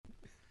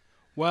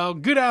Well,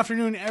 good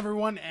afternoon,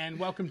 everyone, and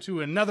welcome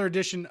to another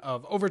edition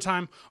of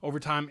Overtime.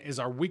 Overtime is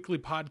our weekly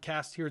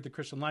podcast here at the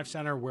Christian Life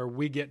Center where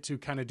we get to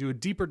kind of do a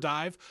deeper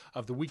dive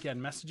of the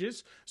weekend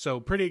messages. So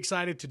pretty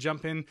excited to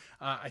jump in.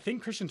 I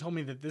think Christian told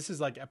me that this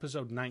is like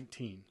episode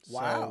 19.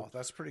 Wow,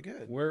 that's pretty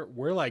good.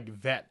 We're like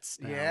vets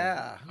now.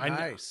 Yeah,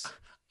 nice.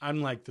 I'm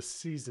like the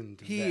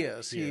seasoned He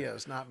vet here.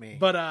 is, not me.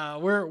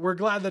 But we're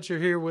glad that you're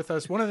here with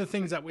us. One of the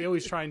things that we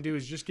always try and do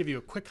is just give you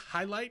a quick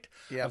highlight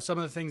of some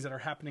of the things that are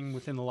happening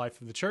within the life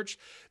of the church.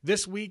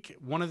 This week,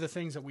 one of the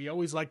things that we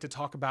always like to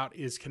talk about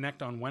is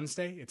Connect on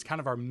Wednesday. It's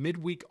kind of our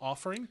midweek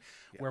offering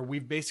where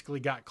we've basically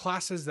got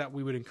classes that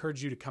we would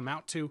encourage you to come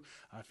out to.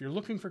 If you're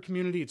looking for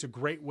community, it's a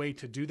great way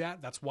to do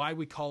that. That's why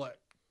we call it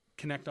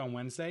Connect on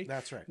Wednesday.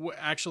 That's right.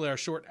 Actually, our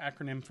short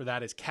acronym for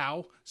that is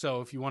COW. So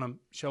if you want to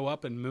show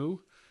up and moo,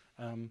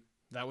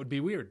 that would be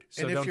weird.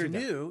 So and if you're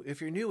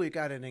new, we've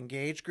got an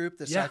engaged group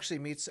that actually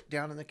meets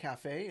down in the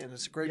cafe, and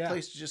it's a great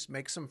place to just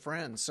make some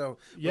friends. So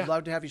we'd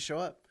love to have you show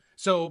up.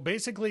 So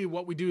basically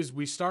what we do is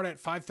we start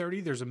at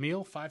 5:30. There's a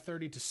meal.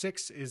 5:30 to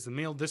 6 is the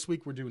meal. This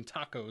week we're doing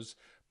tacos.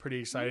 Pretty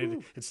excited.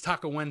 Ooh. It's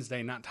Taco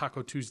Wednesday, not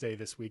Taco Tuesday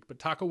this week, but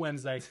Taco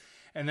Wednesday.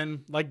 And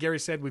then, like Gary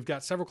said, we've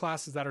got several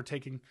classes that are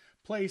taking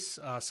place.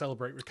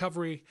 Celebrate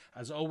Recovery.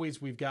 As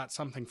always, we've got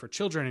something for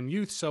children and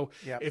youth. So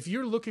if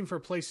you're looking for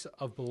a place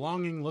of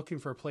belonging, looking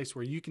for a place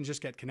where you can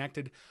just get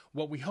connected,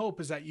 what we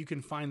hope is that you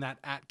can find that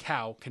at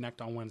COW,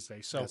 Connect on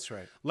Wednesday. So that's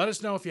right. Let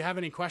us know if you have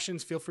any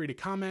questions. Feel free to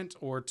comment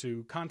or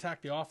to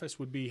contact the office.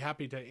 Would be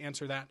happy to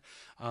answer that.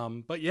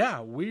 But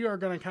yeah, we are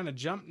going to kind of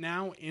jump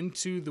now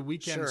into the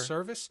weekend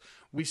service.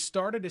 We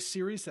started a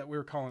series that we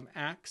were calling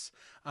Acts.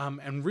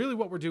 And really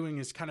what we're doing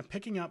is kind of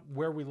picking up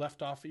where we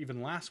left off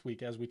even last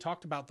week as we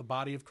talked about the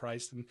body of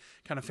Christ and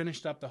kind of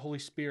finished up the Holy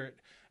Spirit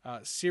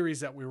series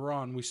that we were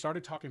on. We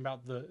started talking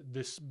about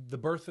the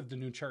birth of the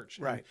new church.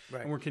 Right.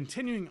 And we're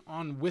continuing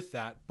on with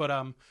that.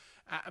 But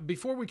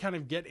before we kind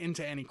of get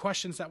into any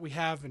questions that we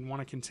have and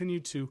want to continue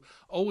to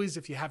always,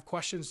 if you have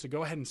questions, to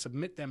go ahead and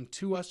submit them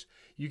to us.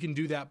 You can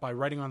do that by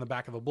writing on the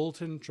back of a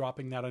bulletin,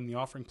 dropping that on the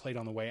offering plate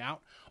on the way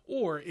out.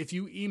 Or if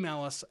you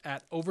email us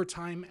at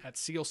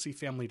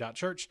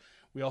overtime@clcfamily.church,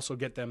 we also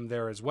get them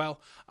there as well.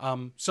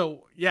 But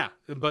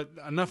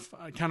enough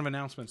kind of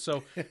announcements.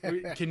 So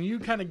can you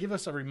kind of give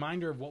us a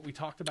reminder of what we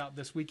talked about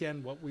this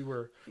weekend, what we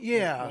were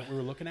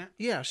looking at?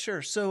 Yeah,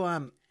 sure.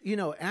 So,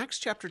 Acts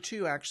chapter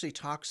 2 actually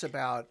talks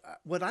about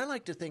what I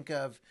like to think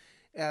of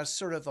as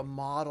sort of a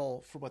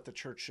model for what the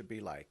church should be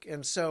like.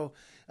 And so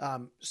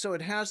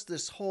it has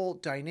this whole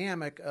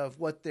dynamic of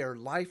what their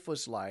life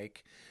was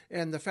like.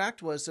 And the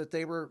fact was that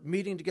they were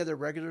meeting together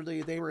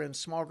regularly. They were in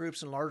small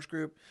groups and large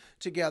group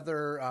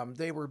together.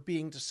 They were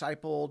being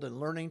discipled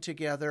and learning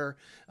together.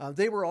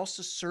 They were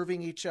also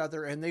serving each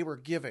other, and they were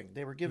giving.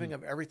 They were giving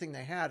of everything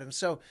they had. And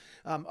so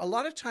a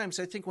lot of times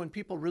I think when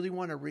people really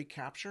want to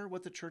recapture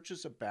what the church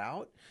is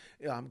about,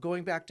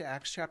 going back to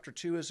Acts chapter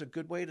 2 is a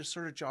good way to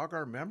sort of jog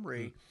our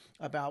memory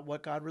about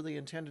what God really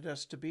intended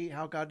us to be,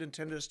 how God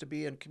intended us to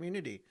be in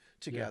community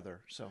together.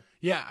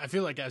 Yeah, I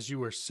feel like as you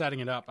were setting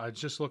it up, I was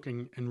just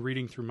looking and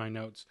reading through my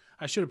notes.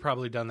 I should have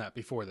probably done that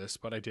before this,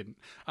 but I didn't.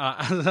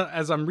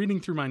 As I'm reading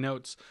through my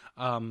notes,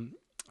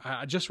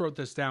 I just wrote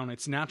this down.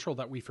 It's natural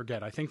that we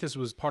forget. I think this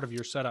was part of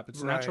your setup.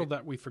 It's natural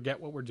that we forget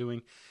what we're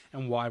doing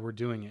and why we're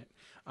doing it.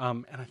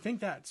 And I think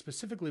that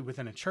specifically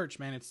within a church,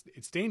 man,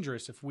 it's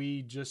dangerous if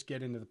we just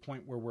get into the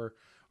point where we're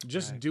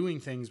just doing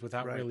things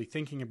without really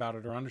thinking about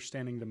it or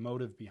understanding the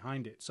motive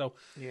behind it. So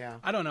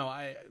I don't know.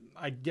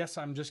 I guess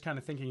I'm just kind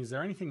of thinking, is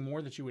there anything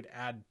more that you would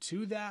add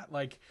to that?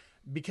 Like,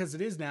 because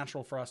it is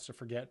natural for us to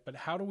forget, but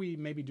how do we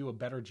maybe do a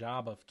better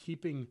job of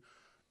keeping,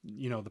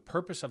 the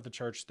purpose of the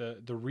church,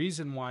 the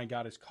reason why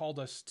God has called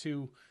us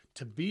to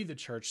be the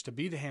church, to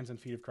be the hands and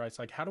feet of Christ?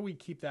 Like, how do we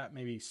keep that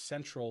maybe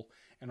central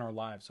in our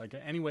lives? Like,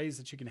 any ways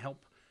that you can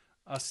help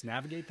us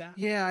navigate that?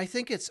 Yeah, I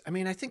think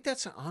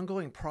that's an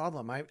ongoing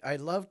problem. I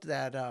loved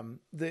that,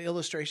 the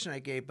illustration I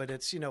gave, but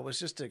it's, it was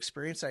just an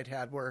experience I'd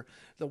had where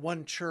the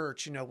one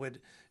church,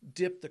 would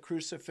dip the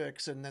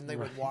crucifix and then they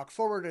would walk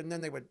forward and then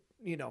they would,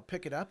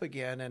 pick it up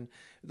again. And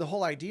the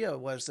whole idea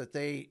was that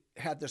they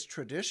had this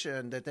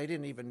tradition that they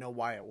didn't even know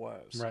why it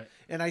was. Right.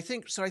 And I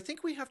think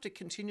we have to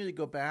continually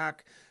go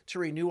back to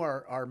renew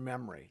our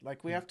memory.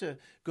 Like we have to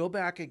go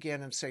back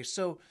again and say,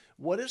 so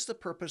what is the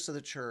purpose of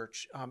the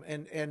church?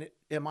 And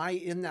am I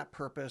in that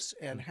purpose?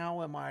 And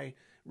how am I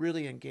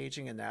really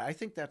engaging in that? I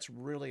think that's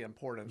really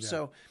important. Yeah.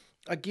 So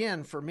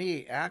again, for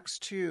me, Acts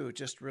 2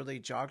 just really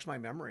jogs my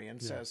memory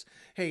and says,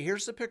 hey,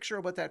 here's the picture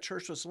of what that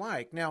church was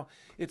like. Now,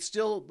 it's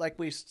still, like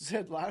we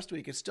said last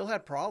week, it still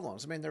had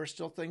problems. I mean, there were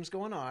still things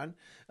going on.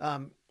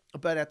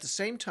 But at the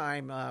same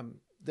time,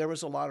 there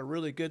was a lot of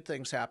really good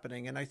things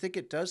happening. And I think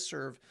it does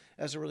serve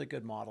as a really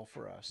good model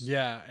for us.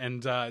 Yeah,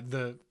 and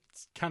to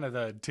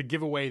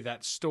give away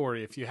that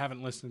story, if you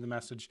haven't listened to the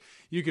message,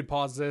 you could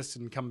pause this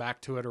and come back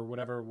to it or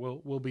whatever.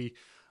 We'll be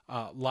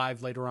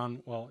live later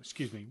on. Well,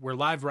 excuse me, we're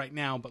live right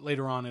now, but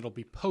later on it'll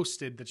be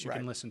posted that you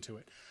can listen to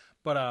it.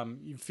 But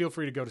you feel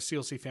free to go to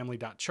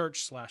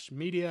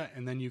clcfamily.church/media,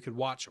 and then you could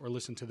watch or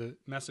listen to the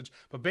message.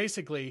 But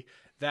basically,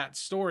 that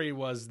story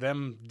was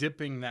them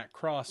dipping that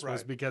cross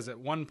was Right. because at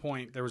one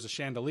point there was a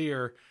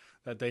chandelier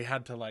that they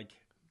had to like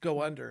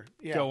Go under.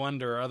 Yeah. go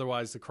under,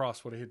 otherwise the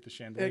cross would have hit the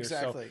chandelier.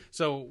 Exactly.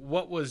 So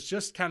what was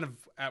just kind of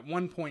at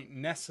one point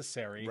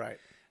necessary Right.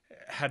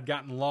 had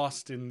gotten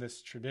lost in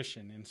this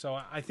tradition. And so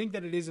I think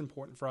that it is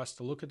important for us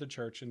to look at the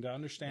church and to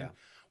understand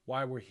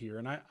why we're here.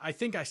 And I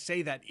think I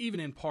say that even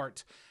in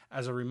part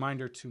as a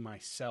reminder to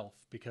myself,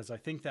 because I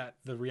think that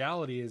the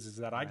reality is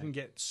that I can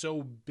get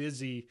so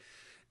busy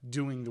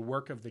doing the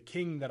work of the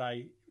king that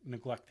I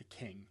neglect the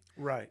king.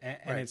 Right.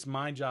 And it's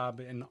my job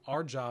and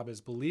our job as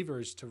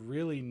believers to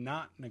really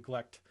not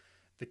neglect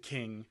the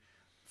king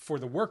for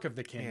the work of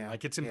the king. Yeah,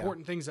 Like it's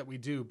important things that we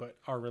do, but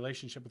our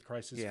relationship with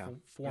Christ is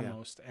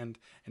foremost and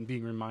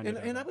being reminded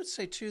of And I that. would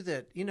say too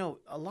that,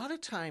 a lot of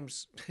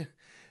times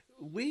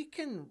we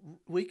can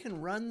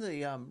run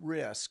the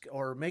risk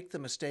or make the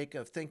mistake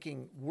of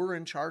thinking we're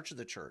in charge of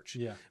the church.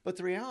 Yeah. But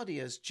the reality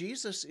is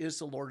Jesus is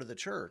the Lord of the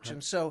church.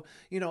 And so,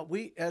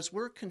 as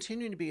we're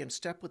continuing to be in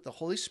step with the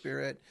Holy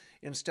Spirit,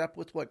 in step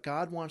with what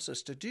God wants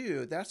us to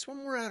do, that's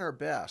when we're at our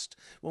best.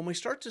 When we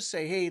start to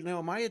say, hey,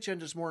 my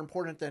agenda is more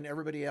important than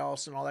everybody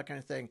else and all that kind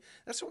of thing,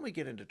 that's when we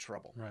get into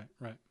trouble. Right.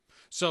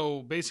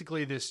 So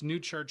basically, this new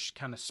church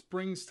kind of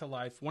springs to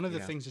life. One of the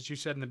things that you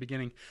said in the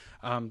beginning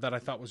that I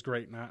thought was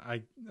great,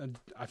 and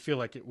I feel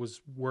like it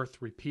was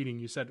worth repeating.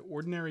 You said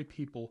ordinary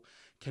people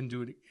can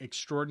do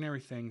extraordinary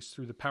things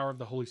through the power of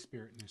the Holy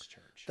Spirit in His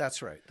church.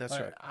 That's right. That's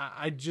right.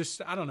 I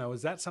don't know.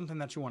 Is that something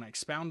that you want to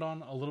expound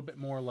on a little bit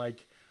more?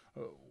 Like,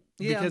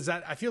 Yeah. because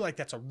I feel like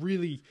that's a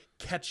really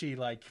catchy,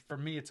 like for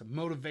me, it's a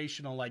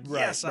motivational, like,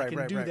 yes, I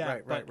can do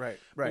that. Right.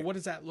 But what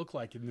does that look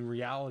like in the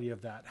reality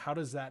of that? How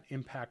does that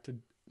impact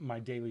my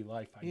daily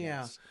life, I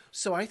guess?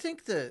 So I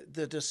think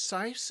the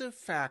decisive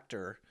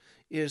factor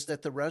is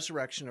that the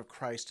resurrection of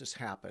Christ has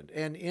happened.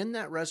 And in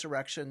that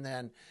resurrection,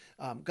 then,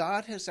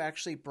 God has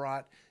actually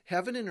brought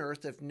heaven and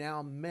earth have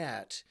now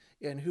met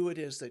in who it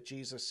is that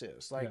Jesus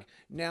is.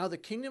 Now the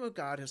kingdom of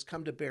God has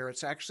come to bear.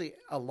 It's actually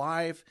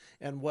alive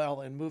and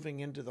well and moving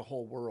into the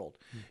whole world.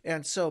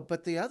 And so,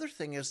 but the other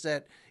thing is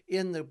that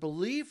in the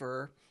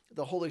believer,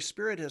 the Holy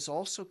Spirit has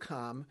also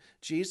come.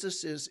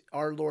 Jesus is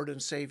our Lord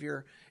and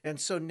Savior. And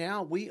so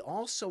now we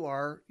also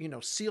are,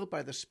 sealed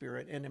by the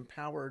Spirit and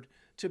empowered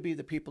to be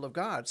the people of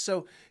God.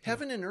 So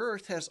heaven and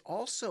earth has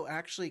also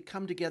actually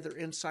come together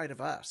inside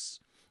of us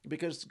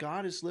because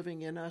God is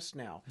living in us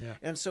now. Yeah.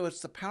 And so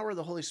it's the power of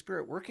the Holy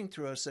Spirit working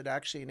through us that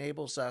actually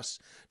enables us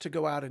to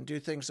go out and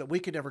do things that we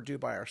could never do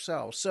by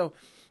ourselves. So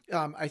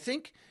I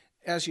think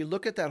as you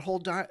look at that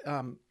whole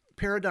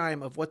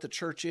paradigm of what the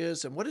church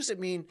is and what does it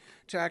mean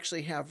to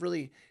actually have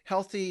really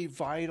healthy,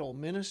 vital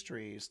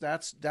ministries,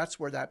 that's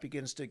where that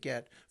begins to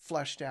get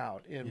fleshed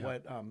out in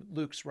what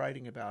Luke's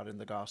writing about in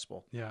the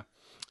gospel. Yeah.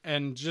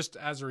 And just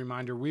as a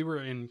reminder, we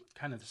were in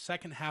kind of the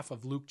second half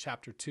of Luke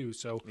chapter 2.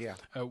 So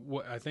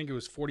I think it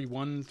was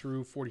 41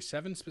 through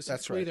 47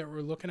 specifically that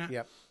we're looking at.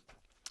 Yep.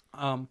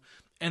 And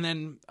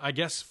then I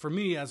guess for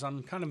me, as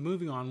I'm kind of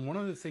moving on, one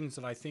of the things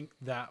that I think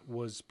that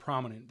was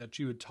prominent that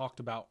you had talked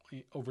about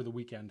over the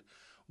weekend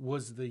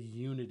was the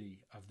unity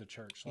of the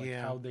church,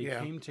 how they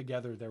came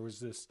together. There was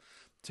this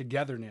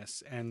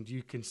togetherness, and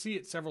you can see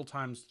it several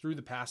times through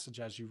the passage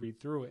as you read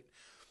through it.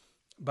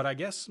 But I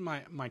guess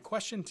my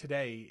question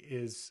today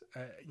is,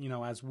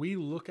 as we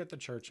look at the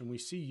church and we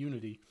see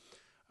unity,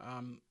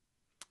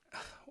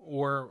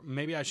 or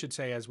maybe I should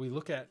say, as we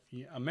look at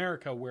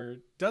America, where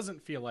it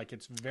doesn't feel like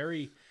it's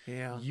very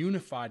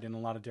unified in a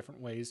lot of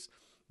different ways,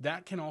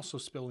 that can also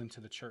spill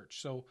into the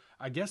church. So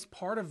I guess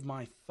part of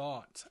my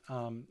thought,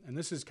 and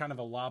this is kind of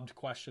a lobbed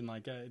question,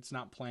 like it's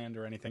not planned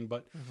or anything,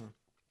 but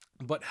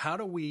how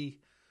do we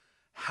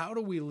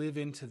live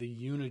into the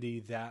unity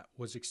that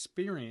was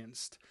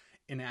experienced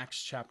in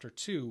Acts chapter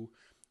 2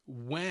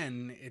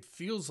 when it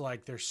feels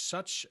like there's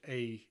such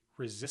a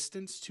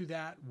resistance to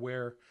that,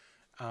 where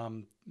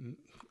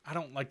I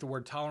don't like the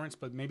word tolerance,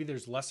 but maybe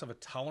there's less of a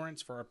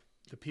tolerance for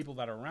the people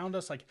that are around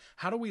us? Like,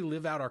 how do we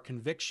live out our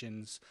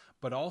convictions,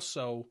 but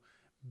also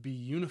be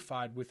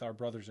unified with our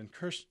brothers and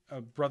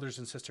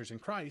sisters in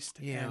Christ?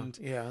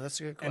 That's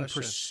a good question. And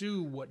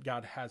pursue what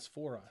God has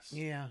for us.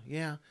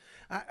 Yeah.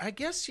 I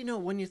guess,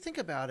 when you think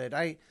about it,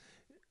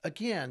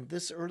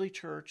 this early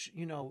church,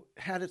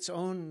 had its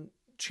own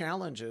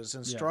challenges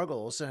and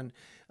struggles, and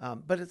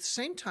but at the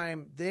same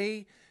time,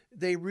 they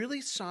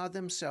really saw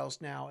themselves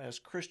now as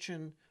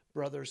Christian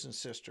brothers and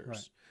sisters.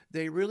 Right.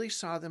 They really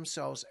saw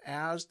themselves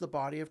as the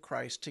body of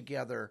Christ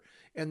together,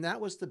 and that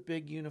was the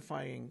big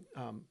unifying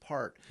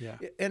part. Yeah.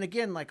 And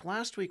again, like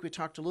last week, we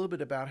talked a little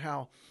bit about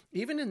how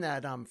even in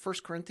that 1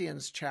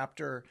 Corinthians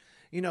chapter,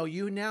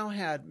 You now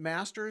had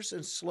masters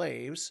and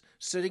slaves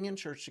sitting in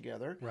church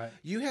together. Right.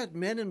 You had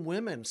men and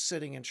women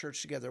sitting in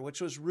church together,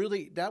 which was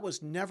that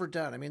was never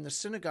done. I mean, the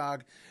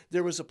synagogue,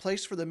 there was a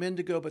place for the men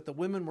to go, but the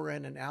women were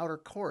in an outer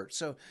court.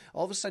 So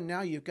all of a sudden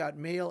now you've got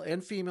male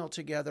and female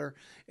together,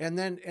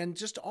 and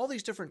just all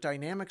these different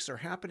dynamics are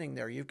happening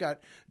there. You've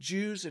got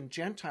Jews and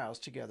Gentiles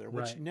together,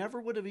 which Right.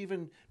 never would have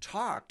even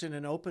talked in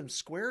an open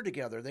square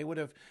together. They would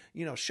have,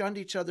 shunned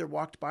each other,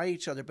 walked by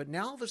each other. But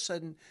now all of a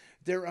sudden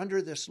they're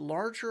under this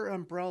larger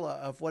umbrella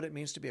of what it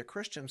means to be a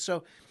Christian.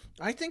 So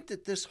I think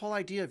that this whole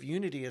idea of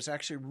unity is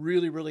actually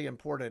really, really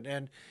important.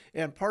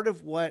 And part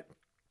of what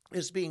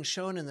is being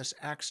shown in this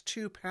Acts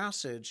 2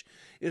 passage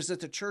is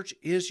that the church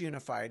is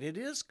unified. It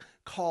is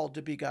called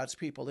to be God's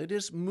people. It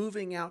is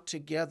moving out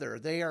together.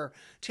 They are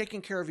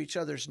taking care of each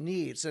other's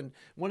needs. And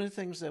one of the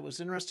things that was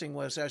interesting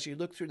was as you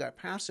look through that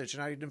passage,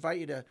 and I'd invite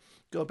you to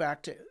go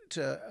back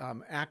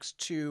to Acts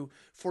 2,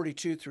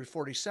 42 through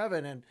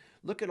 47 and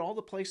look at all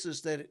the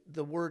places that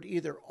the word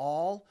either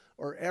all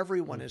or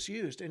everyone is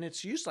used. And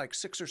it's used like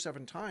 6 or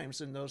 7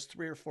 times in those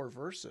 3 or 4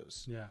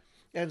 verses. Yeah.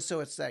 And so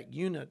it's that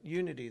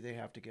unity they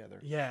have together.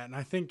 Yeah, and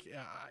I think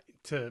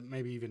to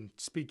maybe even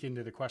speak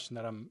into the question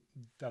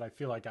that I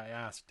feel like I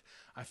asked,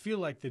 I feel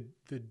like the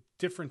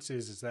difference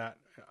is that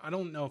I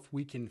don't know if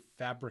we can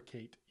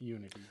fabricate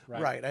unity,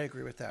 right? Right, I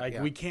agree with that. Like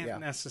yeah. we can't yeah.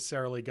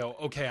 necessarily go,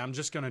 okay, I'm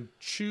just going to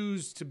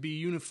choose to be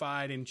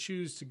unified and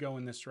choose to go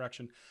in this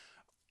direction.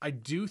 I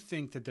do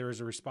think that there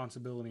is a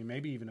responsibility,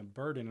 maybe even a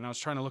burden. And I was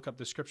trying to look up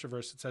the scripture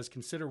verse that says,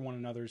 consider one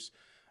another's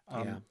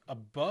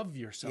above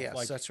yourself, Yes,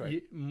 like that's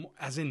right.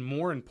 As in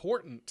more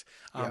important.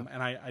 And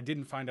I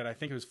didn't find it. I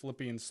think it was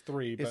Philippians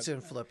 3. But, It's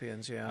in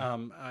Philippians, yeah.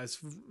 I was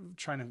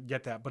trying to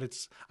get that, but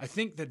I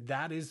think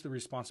that is the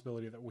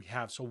responsibility that we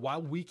have. So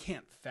while we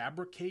can't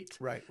fabricate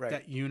Right.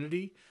 that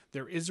unity,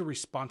 there is a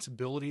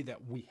responsibility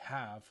that we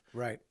have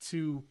Right.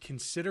 to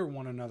consider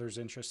one another's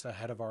interests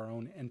ahead of our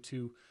own and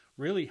to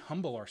really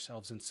humble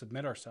ourselves and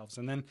submit ourselves.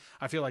 And then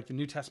I feel like the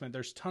New Testament,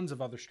 there's tons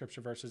of other scripture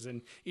verses,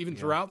 and even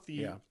throughout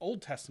the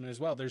Old Testament as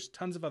well, there's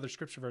tons of other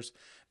scripture verses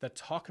that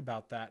talk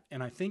about that.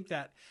 And I think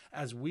that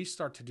as we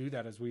start to do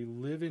that, as we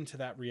live into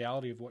that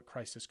reality of what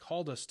Christ has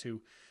called us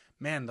to,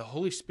 man, the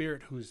Holy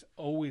Spirit, who's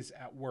always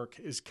at work,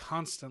 is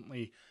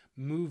constantly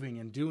moving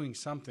and doing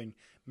something.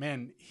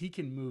 Man, he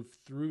can move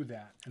through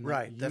that and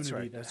Right, that that's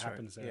unity right, that that's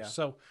happens right. there. Yeah.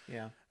 So,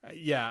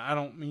 I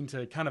don't mean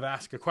to kind of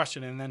ask a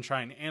question and then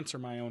try and answer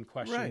my own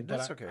question. Right, but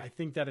that's okay. I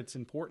think that it's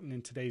important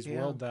in today's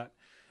world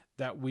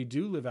that we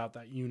do live out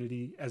that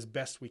unity as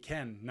best we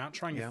can, not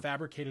trying to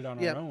fabricate it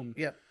on our own,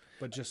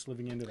 but just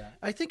living into that.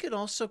 I think it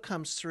also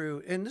comes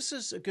through, and this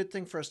is a good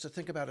thing for us to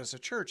think about as a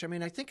church. I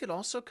mean, I think it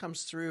also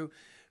comes through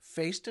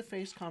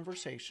face-to-face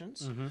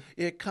conversations. Mm-hmm.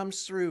 It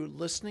comes through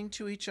listening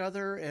to each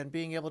other and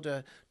being able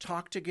to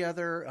talk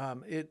together.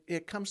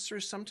 It comes through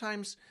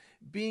sometimes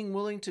being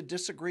willing to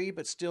disagree,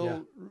 but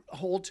still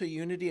hold to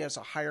unity as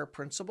a higher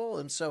principle.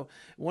 And so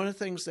one of the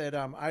things that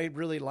I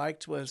really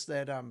liked was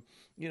that,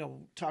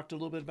 talked a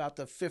little bit about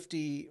the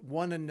 50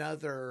 one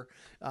another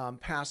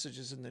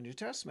passages in the New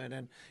Testament.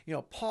 And,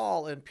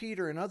 Paul and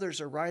Peter and others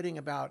are writing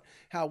about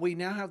how we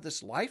now have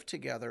this life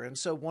together. And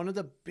so one of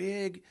the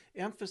big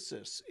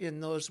emphasis in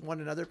those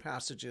one another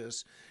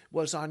passages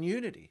was on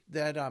unity,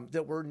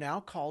 that we're now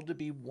called to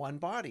be one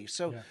body.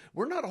 So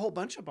we're not a whole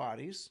bunch of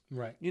bodies.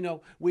 Right.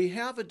 We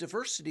have a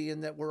diversity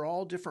in that we're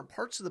all different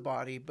parts of the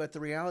body, but the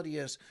reality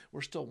is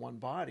we're still one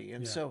body.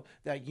 And so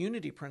that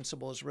unity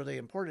principle is really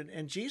important.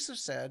 And Jesus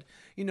said,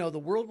 the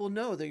world will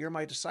know that you're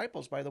my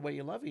disciples by the way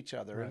you love each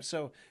other. Right. And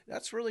so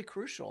that's really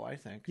crucial, I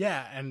think.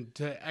 Yeah, and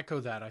to echo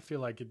that, I feel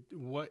like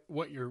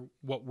what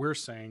you're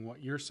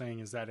saying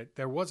is that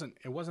it wasn't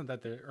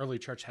that the early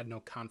church had no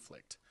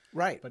conflict.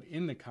 Right. But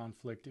in the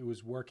conflict, it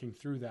was working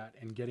through that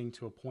and getting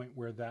to a point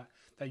where that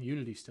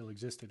unity still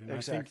existed. And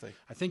exactly.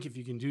 I think if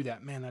you can do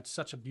that, man, that's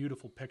such a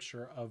beautiful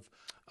picture of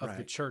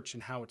the church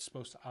and how it's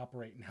supposed to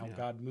operate and how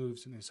God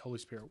moves and his Holy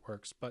Spirit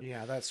works. But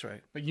yeah, that's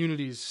right. But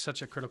unity is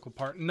such a critical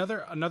part.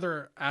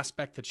 Another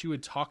aspect that you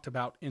had talked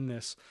about in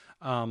this,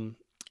 and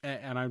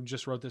I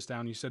just wrote this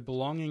down. You said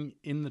belonging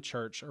in the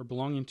church or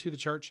belonging to the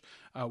church,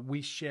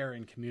 we share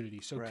in community.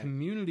 So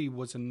community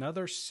was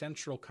another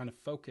central kind of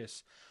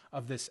focus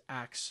of this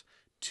Acts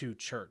 2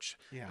 church.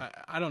 Yeah.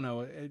 I don't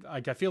know.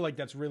 I feel like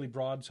that's really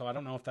broad, so I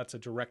don't know if that's a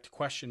direct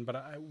question,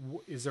 but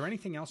is there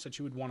anything else that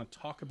you would want to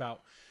talk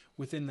about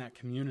within that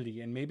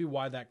community and maybe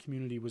why that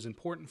community was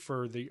important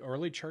for the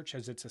early church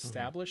as it's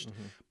established,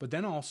 but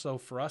then also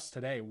for us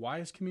today? Why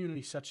is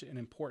community such an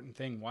important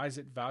thing? Why is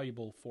it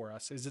valuable for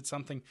us? Is it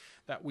something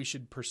that we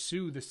should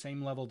pursue the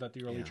same level that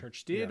the early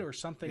church did or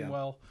something,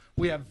 well,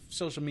 we have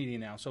social media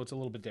now, so it's a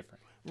little bit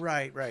different.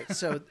 Right.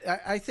 So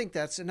I think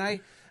that's, and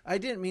I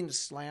didn't mean to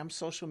slam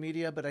social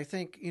media, but I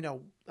think,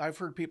 I've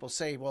heard people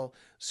say, well,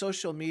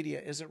 social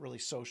media isn't really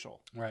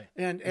social. Right.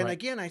 And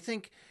again, I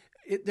think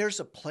there's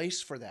a place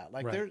for that.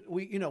 Like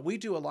we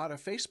do a lot of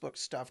Facebook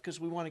stuff because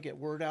we want to get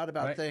word out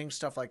about things,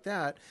 stuff like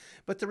that.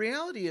 But the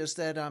reality is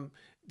that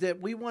that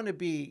we want to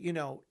be,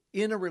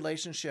 in a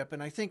relationship.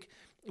 And I think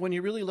when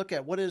you really look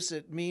at what does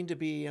it mean to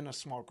be in a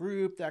small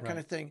group, that kind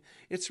of thing,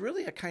 it's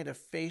really a kind of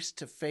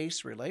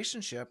face-to-face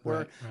relationship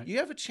where you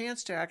have a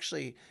chance to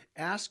actually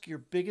ask your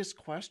biggest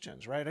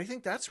questions, right? I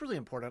think that's really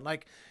important.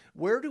 Like,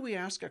 where do we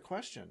ask a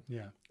question?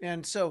 Yeah.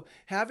 And so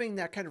having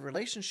that kind of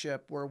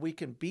relationship where we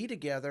can be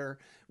together,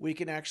 we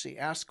can actually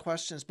ask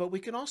questions, but we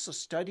can also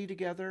study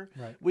together.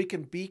 Right. We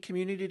can be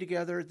community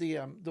together.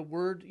 The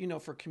word,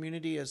 for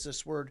community is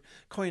this word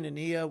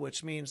koinonia,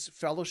 which means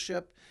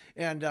fellowship.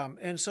 And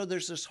so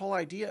there's this whole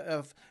idea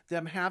of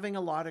them having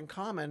a lot in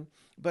common,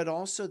 but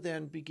also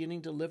then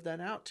beginning to live that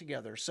out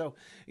together. So,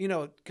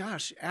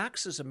 gosh,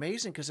 Acts is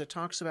amazing because it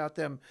talks about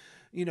them,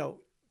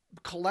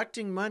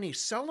 collecting money,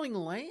 selling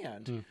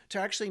land to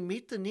actually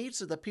meet the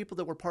needs of the people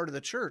that were part of the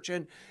church.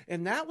 And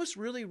that was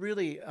really,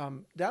 really,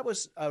 that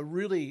was a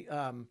really,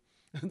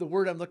 the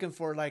word I'm looking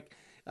for,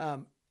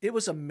 it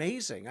was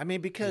amazing. I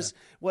mean, because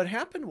what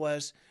happened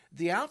was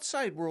the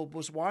outside world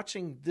was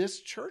watching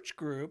this church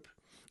group,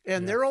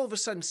 and they're all of a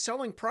sudden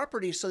selling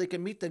property so they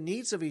can meet the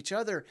needs of each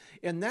other.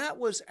 And that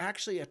was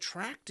actually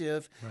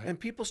attractive, and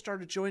people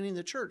started joining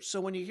the church. So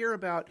when you hear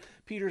about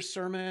Peter's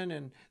sermon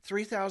and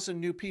 3,000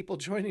 new people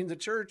joining the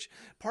church,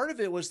 part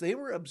of it was they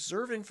were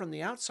observing from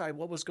the outside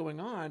what was going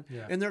on.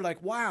 Yeah. And they're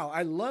like, wow,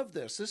 I love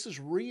this. This is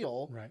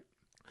real. Right.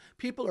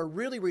 People are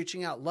really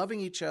reaching out,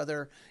 loving each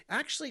other,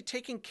 actually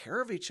taking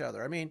care of each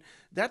other. I mean,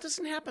 that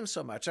doesn't happen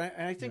so much.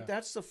 I think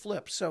that's the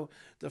flip. So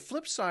the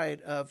flip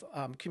side of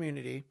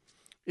community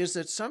is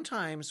that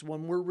sometimes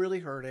when we're really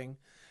hurting,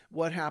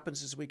 what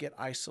happens is we get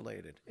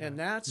isolated, and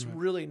that's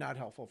really not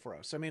helpful for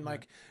us. I mean,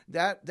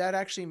 that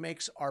actually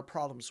makes our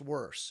problems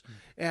worse.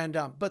 And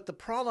but the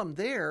problem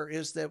there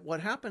is that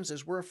what happens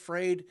is we're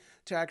afraid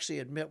to actually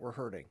admit we're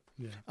hurting.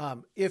 Yeah.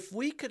 If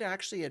we could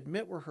actually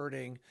admit we're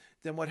hurting,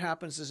 then what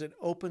happens is it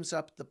opens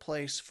up the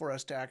place for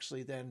us to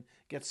actually then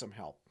get some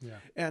help. Yeah.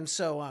 And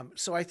so,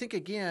 so I think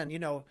again,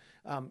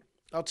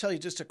 I'll tell you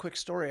just a quick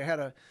story. I had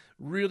a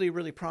really,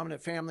 really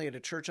prominent family at a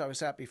church I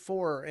was at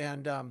before,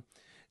 and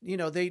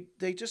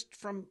they just,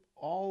 from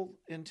all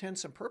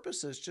intents and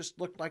purposes, just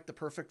looked like the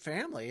perfect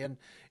family. And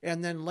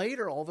then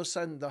later, all of a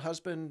sudden, the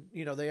husband,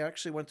 they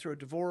actually went through a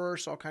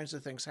divorce. All kinds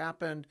of things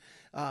happened,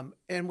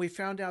 and we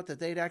found out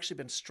that they'd actually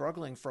been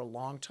struggling for a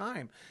long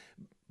time.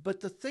 But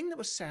the thing that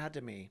was sad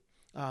to me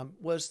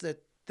was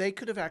that they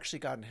could have actually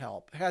gotten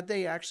help had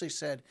they actually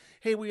said,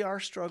 "Hey, we are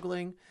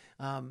struggling."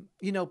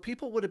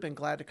 People would have been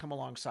glad to come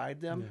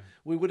alongside them. Yeah.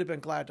 We would have been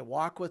glad to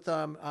walk with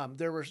them.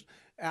 There were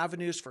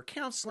avenues for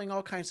counseling,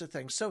 all kinds of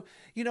things. So,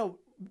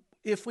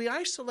 if we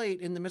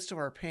isolate in the midst of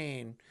our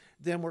pain,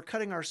 then we're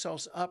cutting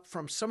ourselves up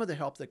from some of the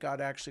help that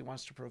God actually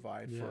wants to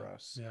provide for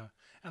us. Yeah.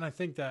 And I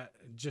think that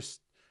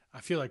I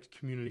feel like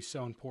community is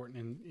so important,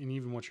 and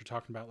even what you're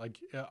talking about, like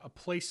a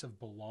place of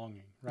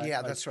belonging, right? Yeah,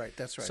 like, that's right.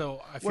 That's right.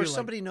 So I feel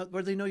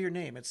where they know your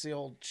name. It's the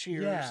old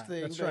Cheers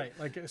thing. That's right.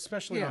 Like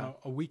especially on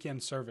a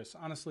weekend service.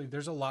 Honestly,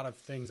 there's a lot of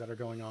things that are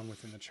going on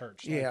within the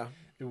church. Like,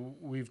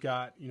 we've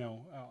got,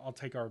 I'll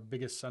take our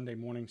biggest Sunday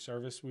morning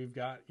service. We've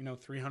got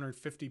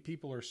 350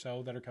 people or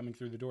so that are coming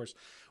through the doors.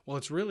 Well,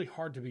 it's really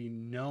hard to be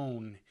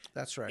known.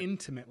 That's right.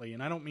 Intimately,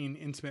 and I don't mean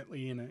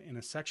intimately in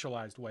a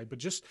sexualized way, but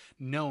just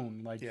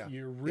known. Like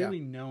you're really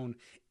known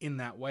in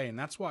that way. And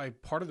that's why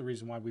part of the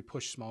reason why we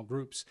push small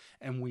groups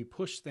and we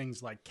push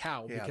things like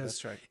COW,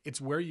 because it's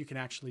where you can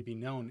actually be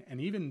known. And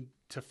even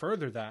to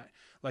further that,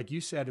 like you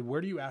said, where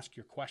do you ask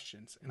your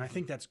questions? And I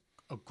think that's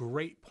a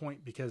great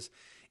point, because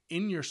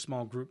in your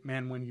small group,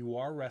 man, when you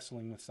are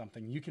wrestling with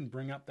something, you can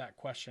bring up that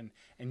question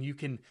and you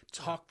can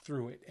talk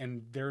through it.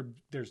 And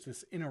there's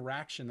this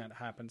interaction that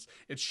happens.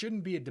 It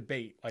shouldn't be a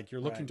debate. Like you're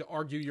looking to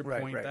argue your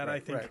point. I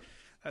think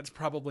that's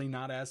probably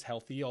not as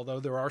healthy, although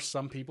there are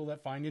some people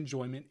that find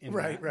enjoyment in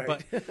that.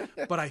 Right.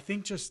 But I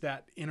think just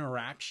that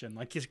interaction,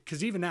 like,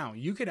 because even now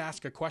you could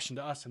ask a question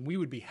to us and we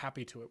would be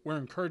happy to it. We're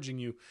encouraging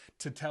you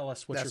to tell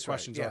us what your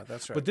questions are.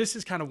 That's right. But this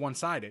is kind of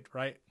one-sided,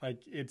 right? Like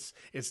it's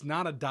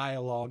not a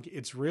dialogue.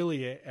 It's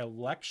really a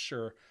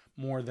lecture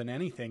more than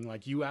anything.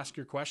 Like you ask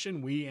your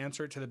question, we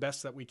answer it to the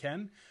best that we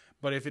can.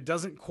 But if it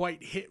doesn't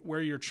quite hit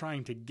where you're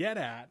trying to get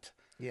at,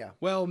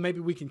 well, maybe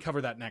we can cover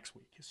that next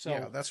week.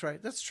 So that's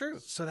right. That's true.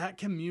 So that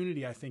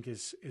community, I think,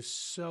 is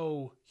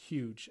so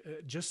huge,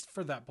 just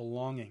for that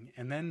belonging.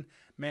 And then,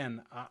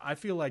 man, I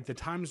feel like the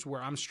times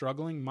where I'm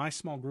struggling, my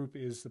small group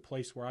is the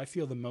place where I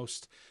feel the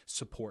most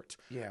support.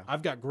 Yeah,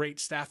 I've got great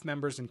staff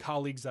members and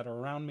colleagues that are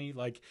around me.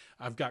 Like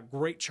I've got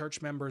great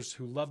church members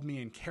who love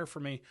me and care for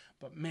me.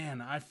 But man,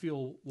 I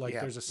feel like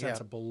there's a sense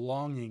of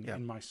belonging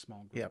in my small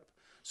group. Yep.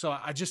 So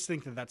I just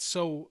think that that's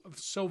so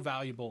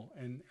valuable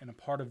and a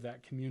part of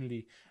that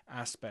community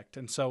aspect.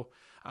 And so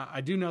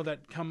I do know that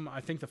I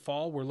think the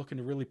fall, we're looking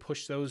to really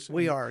push those.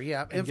 We are,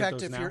 yeah. In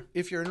fact,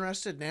 if you're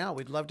interested now,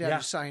 we'd love to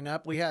have you sign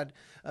up. We had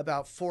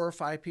about 4 or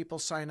 5 people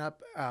sign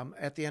up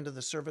at the end of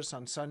the service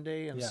on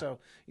Sunday. And so,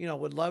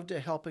 would love to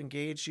help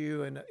engage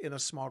you in a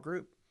small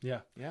group. Yeah.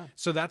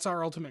 So that's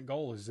our ultimate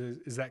goal is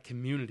that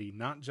community,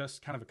 not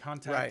just kind of a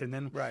contact. And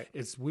then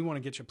we want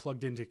to get you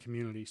plugged into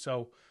community.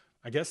 So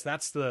I guess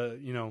that's the,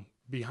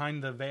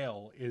 behind the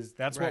veil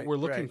that's what Right, we're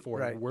looking right, for.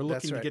 right. We're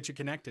That's looking to right. get you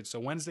connected. So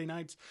Wednesday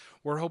nights,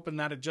 we're hoping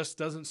that it just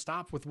doesn't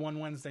stop with one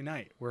Wednesday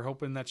night. We're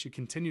hoping that you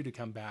continue to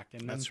come back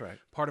and then That's right.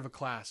 part of a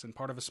class and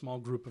part of a small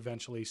group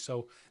eventually,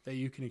 so that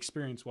you can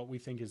experience what we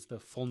think is the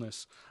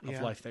fullness of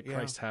life that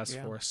Christ has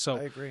for us. So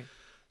I agree.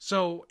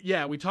 So,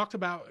 yeah, we talked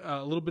about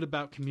a little bit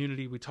about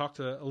community. We talked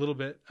a little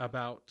bit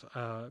about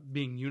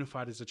being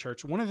unified as a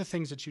church. One of the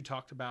things that you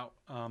talked about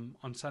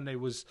on Sunday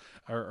was,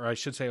 or I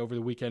should say over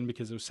the weekend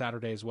because it was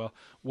Saturday as well,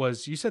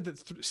 was you said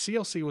that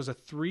CLC was a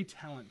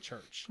 3-talent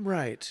church.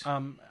 Right.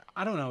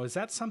 I don't know. Is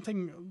that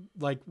something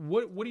like,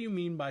 what do you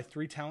mean by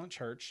 3-talent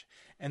church?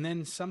 And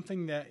then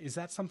is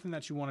that something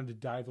that you wanted to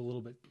dive a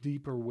little bit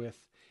deeper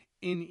with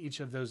in each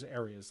of those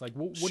areas? Like,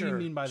 what do you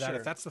mean by that? Sure.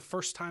 If that's the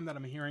first time that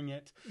I'm hearing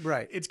it,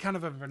 Right. it's kind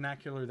of a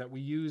vernacular that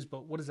we use,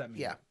 but what does that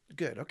mean? Yeah,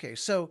 good. Okay.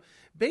 So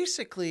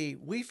basically,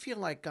 we feel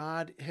like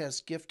God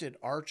has gifted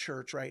our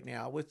church right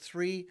now with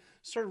 3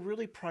 sort of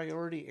really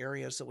priority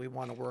areas that we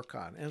want to work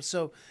on. And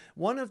so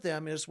one of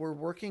them is we're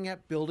working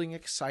at building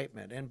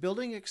excitement. And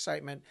building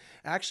excitement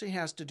actually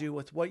has to do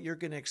with what you're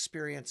going to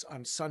experience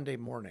on Sunday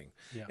morning.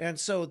 Yeah. And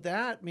so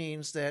that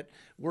means that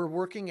we're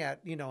working at,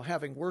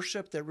 having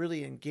worship that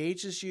really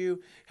engages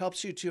you,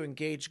 helps you to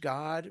engage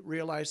God,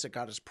 realize that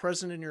God is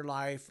present in your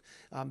life,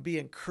 be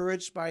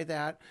encouraged by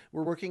that.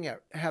 We're working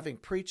at having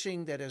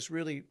preaching that is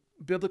really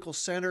biblical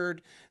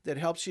centered, that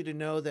helps you to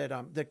know that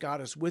that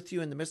God is with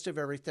you in the midst of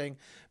everything.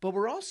 But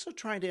we're also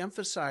trying to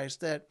emphasize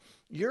that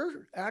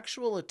your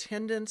actual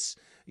attendance,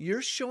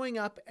 you're showing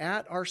up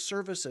at our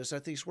services,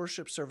 at these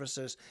worship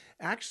services,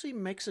 actually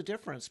makes a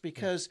difference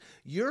because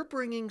you're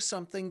bringing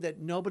something that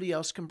nobody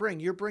else can bring.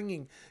 You're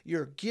bringing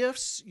your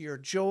gifts, your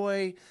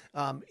joy,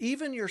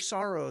 even your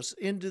sorrows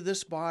into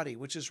this body,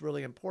 which is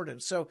really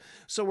important. So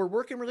we're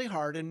working really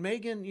hard, and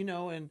Megan,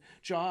 and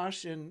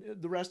Josh and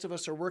the rest of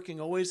us are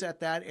working always at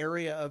that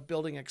area of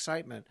building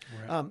excitement.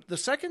 Right. The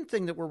second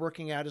thing that we're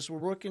working at is we're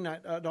working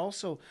at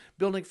also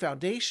building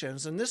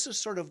foundations, and this is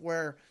sort of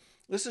where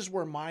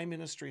my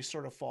ministry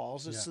sort of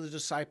falls. It's the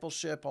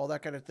discipleship, all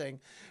that kind of thing.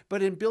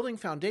 But in building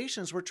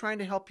foundations, we're trying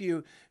to help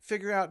you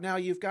figure out now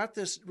you've got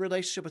this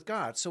relationship with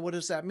God. So what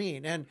does that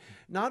mean? And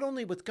not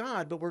only with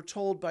God, but we're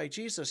told by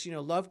Jesus,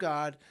 love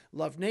God,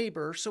 love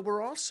neighbor. So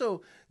we're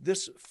also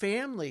this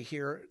family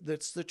here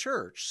that's the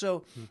church.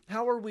 So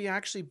how are we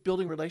actually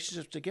building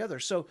relationships together?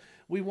 So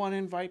we want to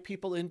invite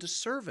people into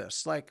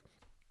service, like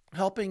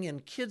helping in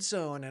Kids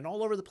Zone and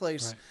all over the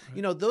place.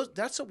 Right.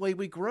 That's a way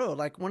we grow.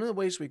 Like one of the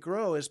ways we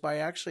grow is by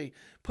actually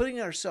putting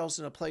ourselves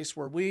in a place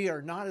where we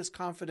are not as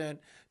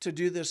confident to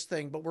do this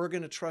thing, but we're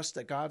going to trust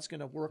that God's going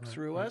to work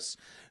through us.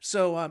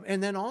 So,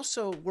 and then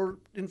also we're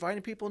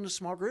inviting people into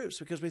small groups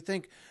because we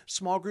think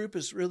small group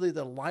is really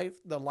the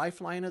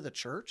lifeline of the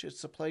church.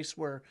 It's the place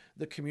where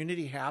the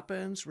community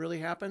really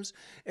happens.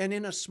 And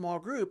in a small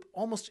group,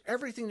 almost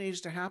everything that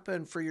needs to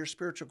happen for your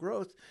spiritual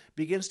growth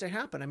begins to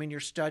happen. I mean, you're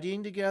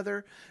studying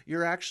together.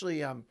 You're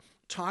actually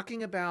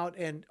talking about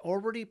and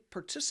already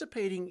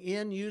participating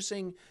in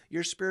using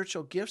your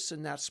spiritual gifts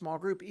in that small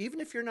group,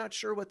 even if you're not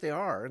sure what they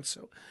are. And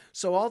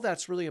so all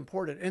that's really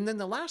important. And then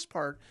the last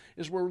part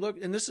is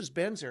and this is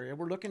Ben's area,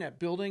 we're looking at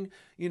building,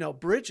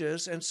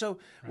 bridges. And so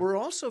we're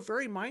also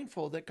very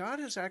mindful that God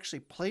has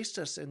actually placed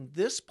us in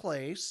this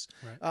place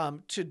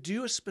to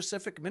do a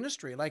specific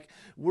ministry. Like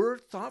we're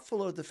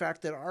thoughtful of the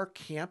fact that our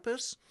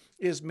campus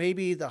is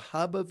maybe the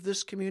hub of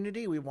this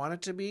community. We want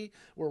it to be.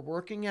 We're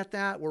working at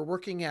that. We're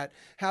working at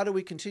how do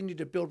we continue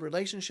to build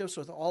relationships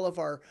with all of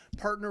our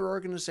partner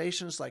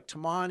organizations like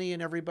Tamani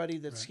and everybody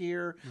that's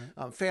here,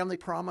 Family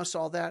Promise,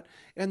 all that.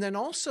 And then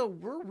also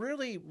we're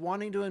really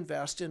wanting to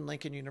invest in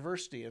Lincoln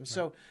University. And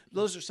so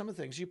those are some of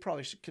the things. You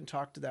probably can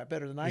talk to that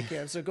better than I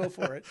can, so go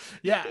for it.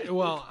 Yeah,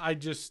 well, I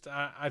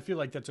feel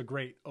like that's a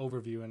great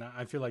overview, and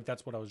I feel like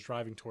that's what I was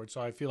driving towards.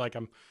 So I feel like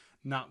I'm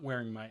not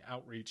wearing my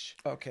outreach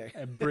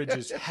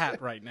Bridges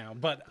hat right now.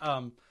 But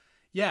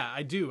yeah,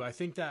 I do. I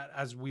think that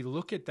as we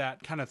look at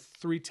that kind of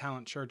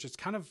 3-talent church, it's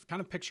kind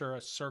of picture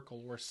a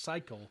circle or a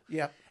cycle.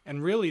 Yeah.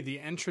 And really the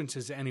entrance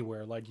is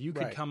anywhere. Like you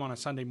could come on a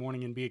Sunday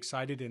morning and be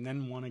excited and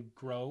then want to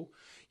grow.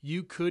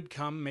 You could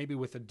come maybe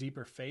with a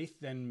deeper faith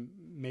than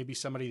maybe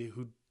somebody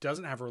who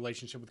doesn't have a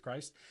relationship with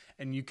Christ,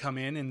 and you come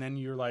in and then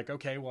you're like,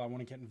 okay, well, I want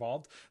to get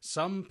involved.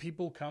 Some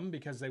people come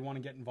because they want to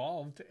get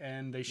involved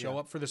and they show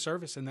up for the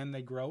service and then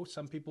they grow.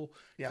 Some people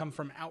come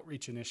from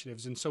outreach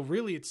initiatives. And so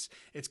really it's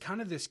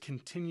kind of this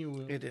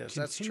continuous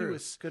That's true.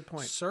 Good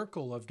point.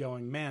 Circle of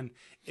going, man,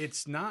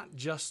 it's not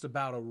just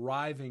about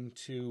arriving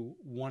to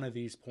one of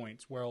these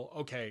points where,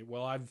 okay,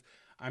 well,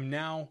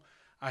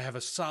 I have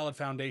a solid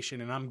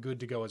foundation and I'm good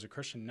to go as a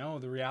Christian. No,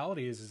 the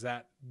reality is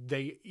that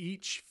they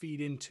each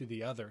feed into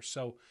the other.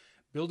 So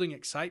building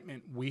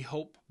excitement, we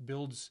hope,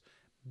 builds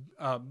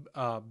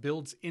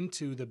builds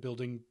into the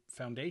building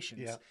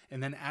foundations. Yeah.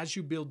 And then as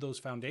you build those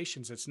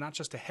foundations, it's not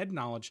just a head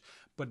knowledge,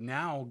 but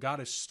now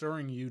God is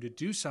stirring you to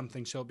do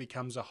something, so it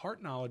becomes a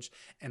heart knowledge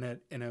and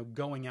a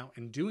going out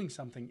and doing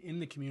something in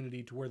the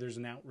community to where there's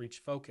an outreach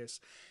focus.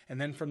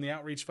 And then from the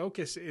outreach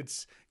focus,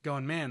 it's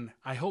going, man,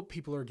 I hope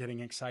people are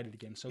getting excited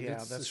again. So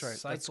Yeah, that's right.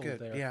 That's good.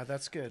 There Yeah,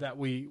 that's good. that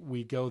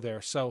we go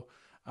there. So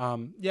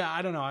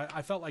I don't know.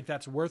 I felt like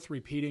that's worth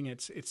repeating.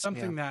 It's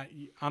something that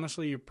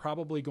honestly you're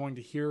probably going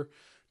to hear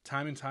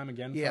time and time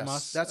again from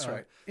us. That's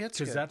right.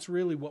 Because that's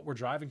really what we're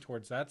driving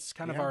towards. That's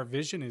kind of our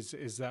vision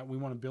is that we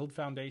want to build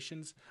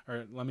foundations,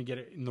 or let me get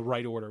it in the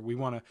right order. We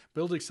want to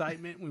build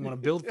excitement, we want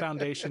to build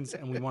foundations,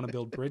 and we want to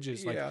build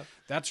bridges. Like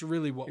that's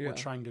really what we're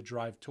trying to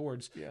drive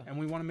towards. Yeah. And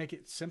we want to make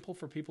it simple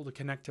for people to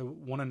connect to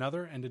one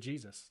another and to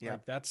Jesus. Yeah.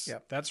 Like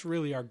that's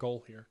really our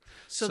goal here.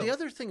 So the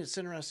other thing that's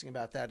interesting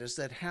about that is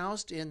that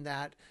housed in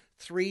that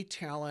 3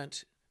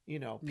 talent,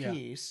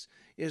 piece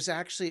is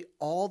actually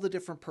all the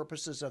different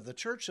purposes of the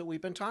church that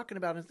we've been talking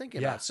about and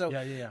thinking about.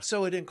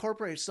 So it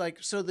incorporates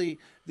the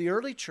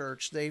early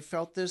church, they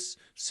felt this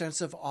sense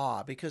of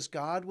awe because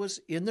God was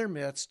in their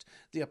midst.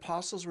 The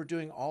apostles were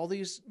doing all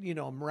these,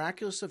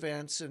 miraculous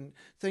events and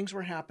things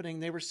were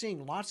happening. They were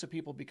seeing lots of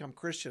people become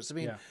Christians. I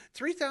mean,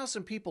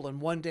 3,000 people in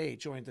one day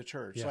joined the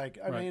church. Yeah,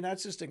 I mean,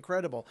 that's just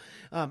incredible.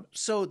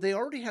 So they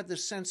already had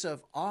this sense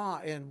of awe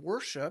and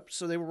worship.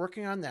 So they were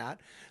working on that.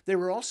 They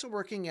were also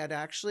working at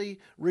actually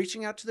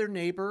reaching out to their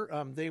neighbor.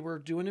 They were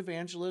doing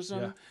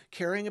evangelism,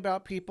 caring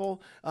about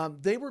people.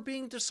 They were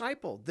being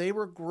discipled. They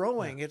were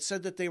growing. It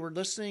said that they were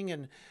listening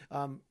and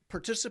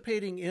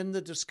participating in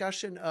the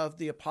discussion of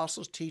the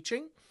apostles'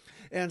 teaching.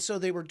 And so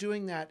they were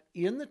doing that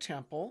in the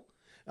temple.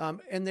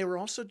 And they were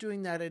also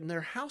doing that in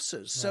their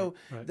houses. So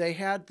they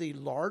had the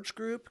large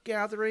group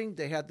gathering,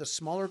 they had the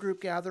smaller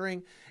group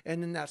gathering,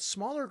 and in that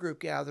smaller group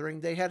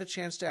gathering, they had a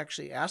chance to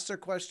actually ask their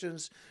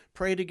questions,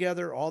 pray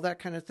together, all that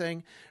kind of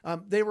thing.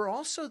 They were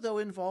also, though,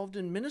 involved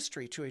in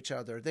ministry to each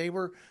other. They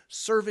were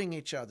serving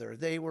each other.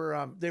 They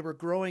were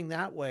growing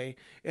that way.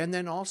 And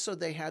then also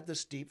they had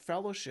this deep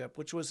fellowship,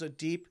 which was a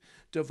deep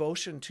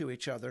devotion to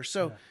each other.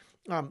 So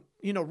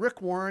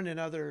Rick Warren and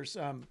others,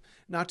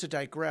 not to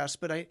digress,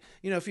 but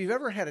if you've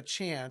ever had a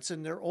chance,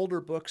 and they're older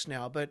books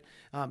now, but,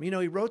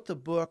 he wrote the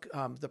book,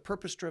 The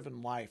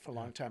Purpose-Driven Life a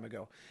long time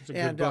ago. It's a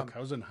good book. I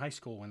was in high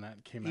school when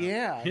that came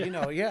out.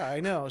 I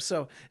know.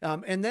 So,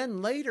 and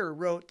then later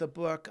wrote the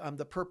book,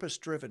 The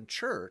Purpose-Driven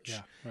Church.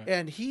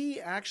 And he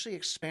actually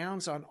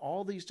expounds on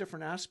all these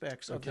different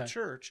aspects of the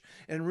church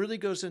and really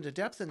goes into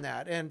depth in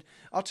that. And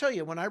I'll tell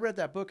you, when I read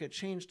that book, it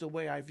changed the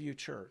way I view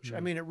church.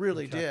 I mean, it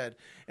really did.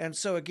 And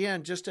so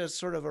again, just as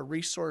sort of a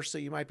resource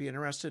that you might be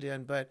interested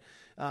in, but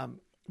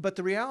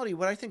the reality,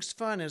 what I think is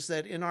fun is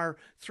that in our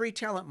 3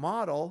 talent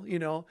model,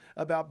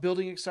 about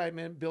building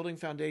excitement, building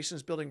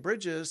foundations, building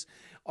bridges,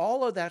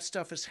 all of that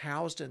stuff is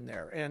housed in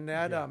there. And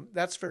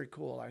that's very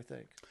cool, I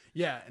think.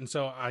 Yeah. And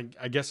so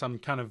I guess I'm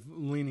kind of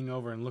leaning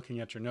over and looking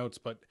at your notes,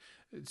 but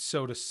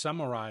so to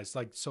summarize,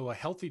 so a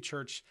healthy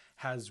church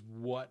has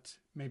what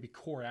maybe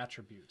core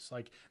attributes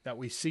that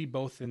we see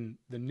both in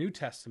the New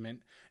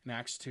Testament in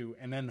Acts 2,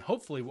 and then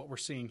hopefully what we're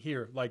seeing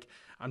here.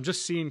 I'm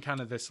just seeing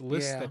kind of this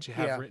list that you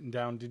have written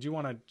down. Did you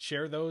want to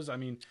share those? I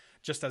mean,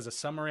 just as a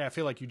summary, I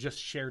feel like you just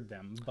shared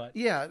them, but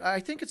I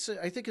think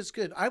it's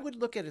good. I would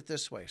look at it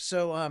this way.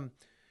 So,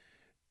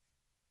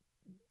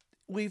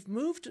 we've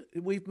moved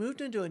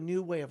into a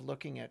new way of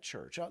looking at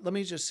church. Let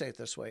me just say it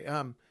this way.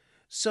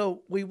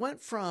 So we went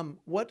from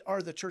what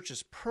are the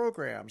church's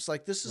programs?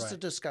 This is the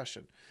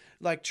discussion.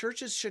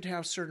 Churches should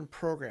have certain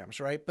programs,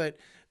 right? But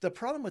the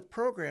problem with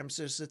programs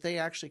is that they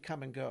actually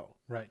come and go.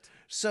 Right.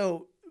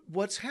 So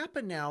what's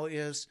happened now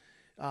is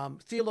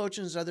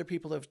theologians and other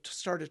people have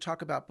started to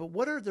talk about, but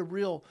what are the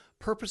real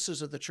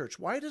purposes of the church?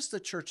 Why does the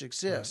church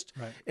exist?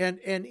 Right. And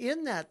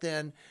in that,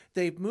 then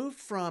they've moved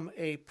from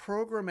a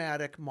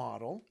programmatic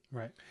model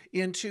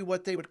into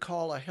what they would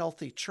call a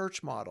healthy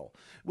church model,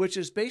 which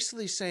is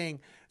basically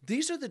saying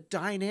these are the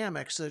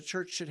dynamics that a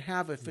church should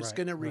have if it's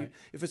going to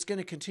if it's going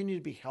to continue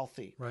to be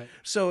healthy. Right.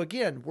 So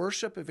again,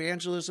 worship,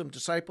 evangelism,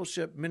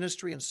 discipleship,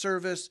 ministry and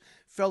service,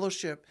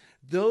 fellowship,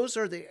 those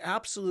are the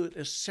absolute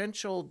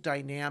essential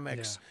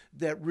dynamics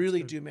that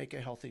really do make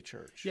a healthy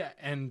church. Yeah,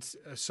 and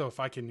so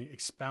if I can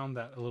expound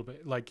that a little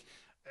bit,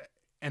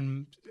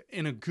 and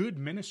in a good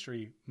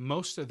ministry,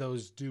 most of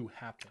those do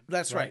happen.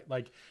 That's right.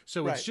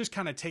 So it's just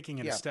kind of taking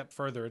it a step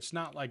further. It's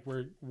not like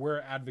we're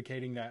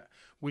advocating that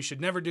we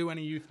should never do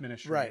any youth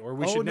ministry, or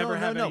we should never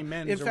have any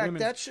men's. In or fact,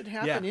 women's. that should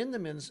happen in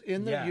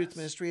the youth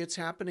ministry. It's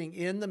happening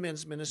in the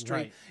men's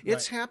ministry.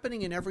 It's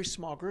happening in every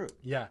small group.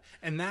 Yeah,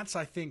 and that's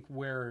I think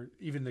where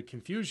even the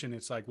confusion.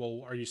 It's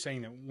well, are you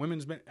saying that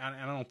women's? And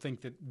I don't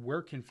think that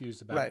we're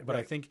confused about it, but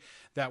I think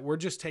that we're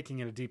just taking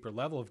it a deeper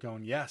level of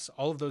going. Yes,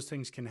 all of those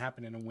things can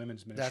happen in a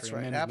women's ministry. That's right,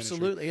 a men's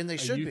absolutely, ministry, and they a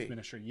should youth be.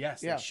 Ministry. Yes,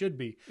 they should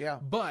be. Yeah,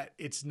 but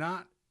it's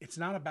not it's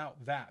not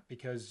about that,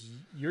 because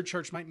your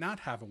church might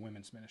not have a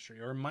women's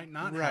ministry or might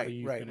not have a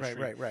youth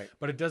ministry. Right.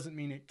 But it doesn't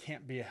mean it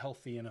can't be a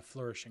healthy and a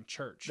flourishing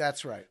church.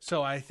 That's right.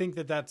 So I think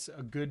that that's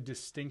a good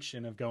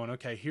distinction of going,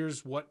 okay,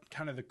 here's what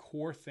kind of the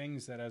core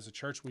things that as a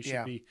church we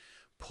should be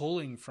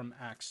pulling from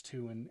Acts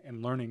 2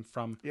 and learning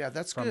from. Yeah,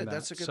 that's good.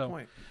 That's a good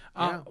point.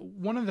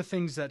 One of the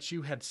things that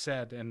you had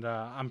said, and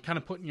I'm kind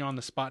of putting you on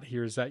the spot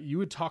here, is that you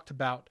had talked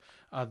about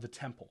the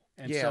temple.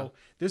 And so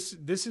this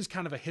is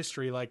kind of a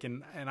history, like,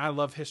 and I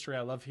love history.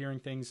 I love hearing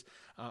things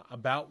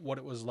about what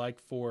it was like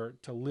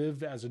to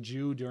live as a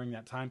Jew during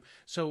that time.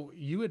 So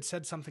you had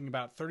said something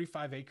about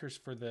 35 acres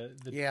for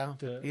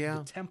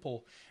the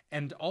temple,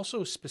 and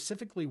also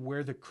specifically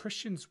where the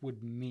Christians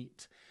would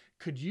meet.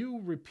 Could you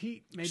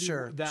repeat maybe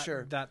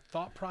that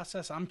thought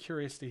process? I'm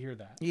curious to hear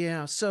that.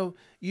 Yeah. So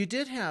you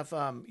did have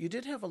a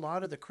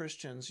lot of the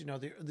Christians,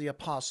 the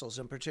apostles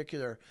in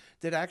particular,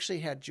 that actually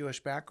had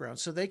Jewish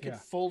backgrounds, so they could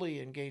fully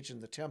engage in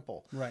the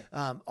temple. Right.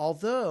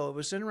 Although it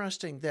was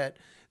interesting that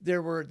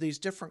there were these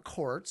different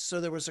courts. So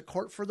there was a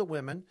court for the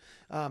women.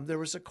 There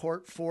was a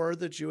court for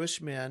the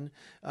Jewish men.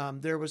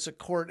 There was a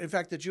court. In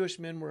fact, the Jewish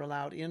men were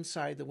allowed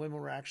inside. The women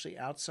were actually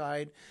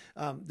outside.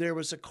 There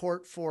was a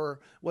court for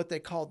what they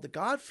called the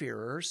God-fearers.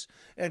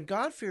 And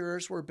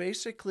God-fearers were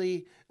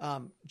basically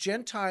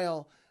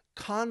Gentile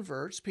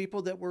converts,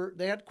 people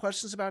they had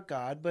questions about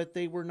God, but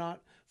they were not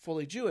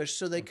fully Jewish,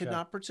 so they could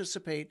not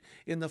participate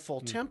in the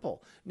full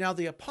temple. Now,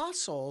 the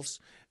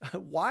apostles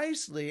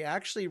wisely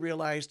actually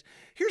realized,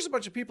 here's a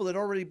bunch of people that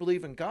already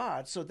believe in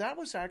God, so that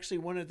was actually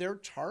one of their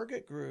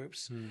target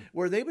groups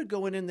where they would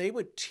go in and they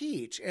would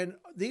teach, and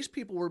these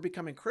people were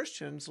becoming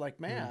Christians like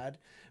mad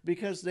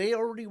because they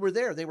already were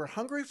there. They were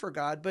hungry for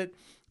God, but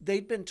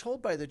they'd been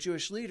told by the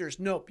Jewish leaders,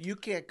 nope, you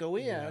can't go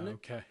in. Yeah,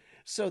 okay.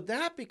 So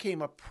that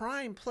became a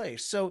prime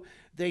place. So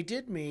they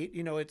did meet.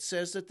 It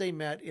says that they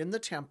met in the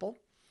temple.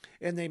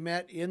 And they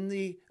met in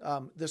the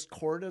this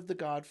court of the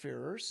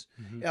God-fearers.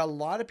 A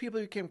lot of people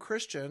became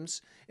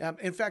Christians.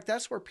 In fact,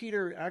 that's where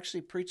Peter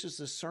actually preaches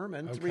this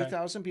sermon.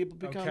 3,000 people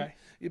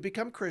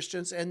become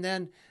Christians. And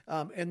then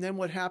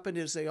what happened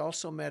is they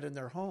also met in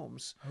their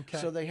homes.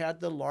 So they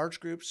had the large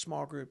group,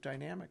 small group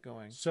dynamic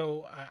going.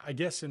 So I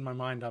guess in my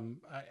mind,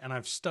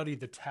 I've studied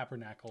the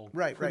tabernacle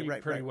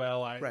pretty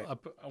well. I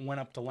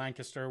went up to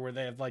Lancaster where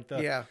they have like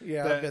I've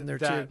been there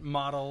too.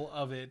 Model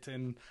of it,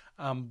 and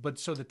but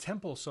so the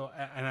temple.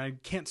 And I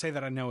can't say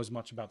that I know as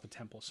much about the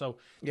temple. So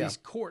these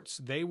courts,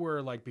 they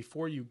were like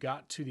before you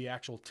got to the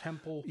actual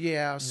temple.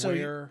 Yeah. So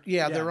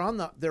they're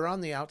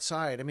on the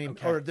outside. I mean,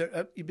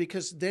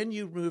 because then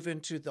you move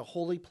into the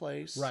holy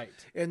place, right?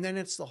 And then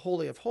it's the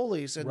Holy of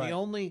Holies, and the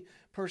only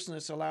person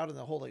that's allowed in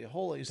the Holy of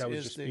Holies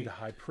is the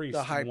high priest.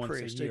 The high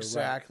priest, year,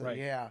 exactly. Right.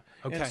 Yeah.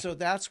 Okay. And so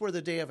that's where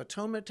the Day of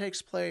Atonement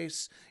takes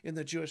place. In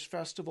the Jewish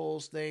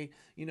festivals, they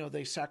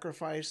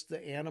sacrifice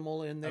the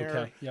animal in there.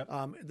 Okay. Yep.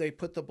 They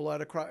put the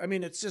blood across. I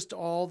mean, it's just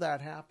all that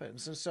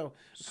happens. And so,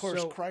 of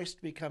course,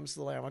 Christ becomes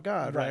the Lamb of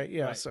God, right?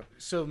 Yeah. Right.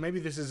 So maybe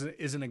this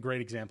isn't a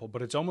great example,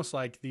 but it's almost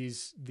like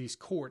these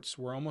courts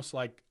were almost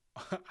like,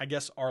 I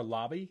guess, our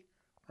lobby.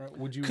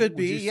 Would you could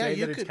be? Would you say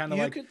that it's kind of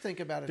like you could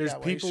think about it. There's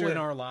that way. people in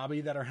our lobby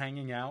that are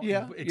hanging out.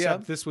 Yeah,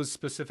 except this was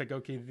specific.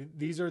 Okay,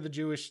 these are the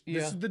Jewish.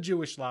 This is the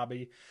Jewish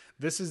lobby.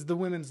 This is the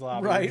women's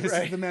lobby. Right. This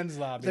is the men's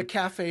lobby. The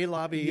cafe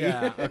lobby.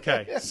 Yeah.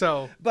 Okay.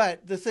 So,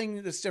 but the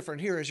thing that's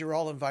different here is you're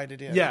all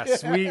invited in.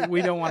 Yes,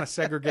 we don't want to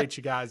segregate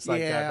you guys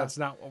like that. That's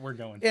not what we're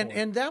going for.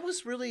 And that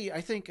was really,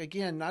 I think,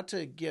 again, not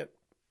to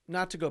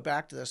go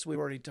back to this, we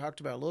already talked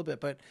about it a little bit,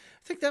 but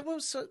I think that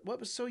was what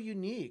was so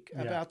unique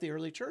about the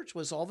early church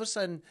was all of a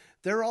sudden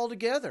they're all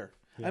together.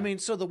 Yeah. I mean,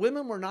 so the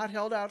women were not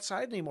held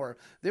outside anymore.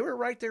 They were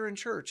right there in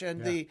church,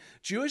 and the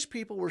Jewish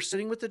people were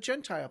sitting with the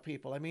Gentile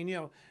people. I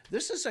mean,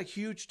 this is a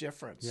huge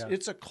difference. Yeah.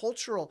 It's a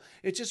cultural,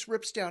 it just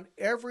rips down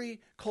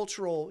every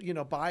cultural,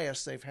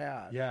 bias they've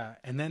had. Yeah.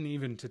 And then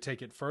even to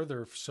take it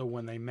further, so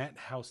when they met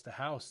house to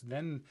house,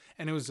 and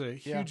it was a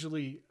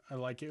hugely,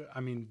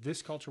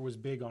 this culture was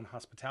big on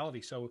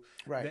hospitality. So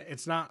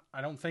it's not,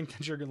 I don't think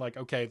that you're like,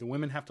 okay, the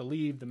women have to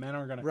leave, the men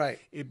are going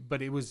to, but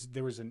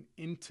there was an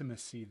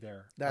intimacy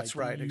there. That's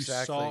like, right. You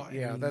exactly. saw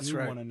and that's knew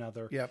right. one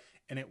another. Yep.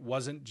 And it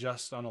wasn't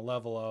just on a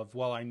level of,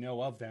 well, I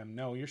know of them.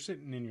 No, you're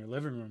sitting in your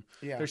living room.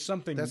 Yeah. There's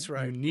something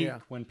unique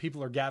when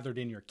people are gathered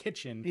in your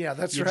kitchen. Yeah,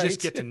 that's you right. You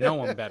just get to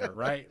know them better,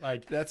 right?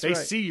 Like they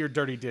see your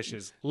dirty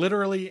dishes,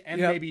 literally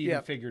and maybe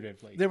even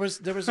figuratively. There was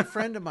a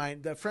friend of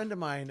mine.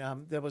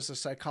 That was a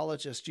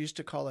psychologist used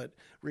to call it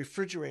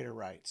refrigerator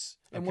rights.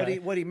 And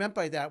what he meant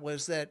by that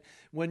was that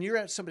when you're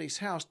at somebody's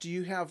house, do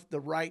you have the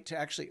right to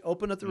actually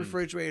open up the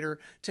refrigerator,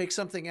 take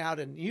something out,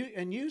 and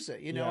use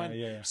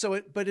it?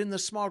 So, but in the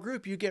small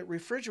group, you get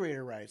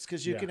refrigerator rights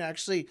because you can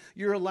actually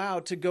you're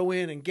allowed to go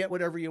in and get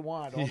whatever you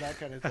want, all that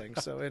kind of thing.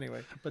 So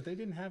anyway, but they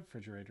didn't have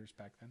refrigerators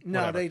back then. No,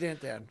 Whatever. They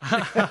didn't then.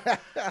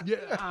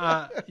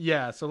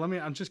 So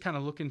I'm just kind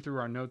of looking through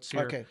our notes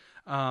here. Okay.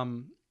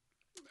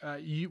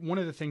 one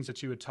of the things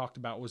that you had talked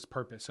about was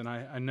purpose, and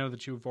I know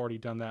that you've already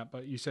done that,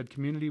 but you said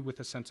community with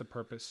a sense of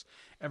purpose.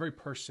 Every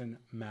person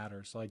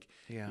matters. Like,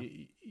 Yeah.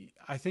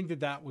 I think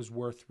that was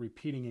worth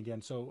repeating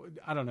again. So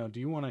I don't know. Do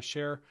you want to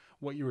share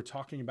what you were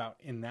talking about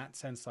in that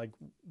sense? Like,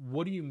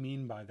 what do you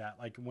mean by that?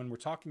 Like, when we're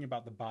talking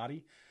about the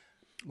body,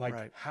 like,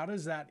 Right. how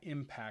does that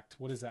impact?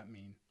 What does that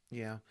mean?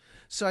 Yeah.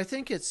 So I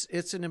think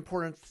it's an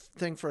important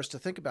thing for us to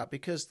think about,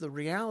 because the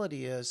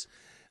reality is,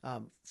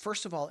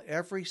 first of all,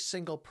 every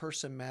single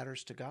person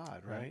matters to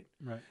God, right?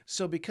 Right.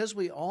 So because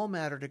we all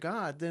matter to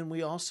God, then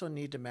we also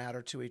need to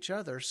matter to each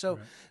other. So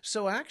Right.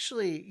 so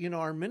actually,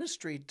 our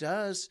ministry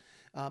does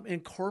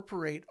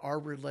incorporate our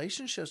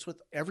relationships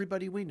with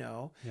everybody we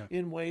know Yeah.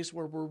 in ways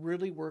where we're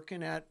really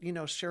working at,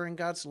 sharing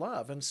God's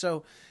love. And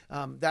so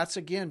that's,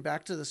 again,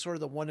 back to the sort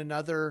of the one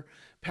another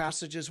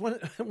passages. One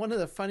of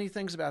the funny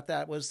things about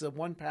that was the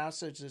one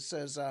passage that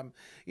says,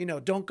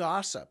 don't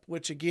gossip,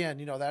 which, again,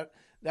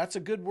 that's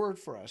a good word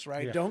for us,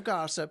 right? Yeah. Don't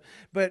gossip.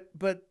 But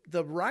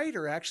the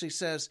writer actually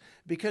says,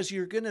 because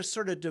you're going to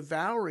sort of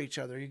devour each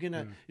other. You're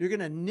going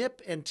to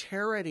nip and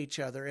tear at each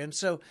other. And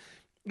so,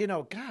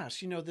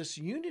 this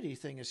unity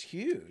thing is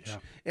huge.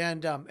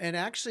 Yeah. And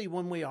actually,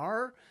 when we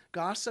are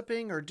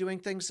gossiping or doing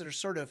things that are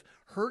sort of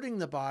hurting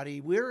the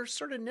body, we're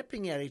sort of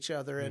nipping at each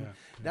other, and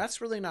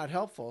that's really not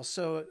helpful.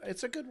 So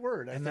it's a good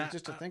word, I think,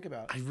 just to think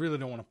about. I really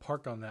don't want to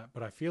park on that,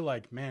 but I feel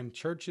like, man,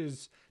 church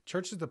is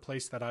the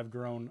place that I've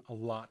grown a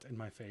lot in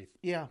my faith.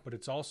 Yeah. But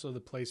it's also the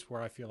place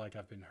where I feel like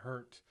I've been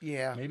hurt.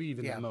 Yeah. Maybe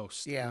even the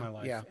most in my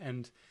life. Yeah.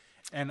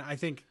 And I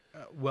think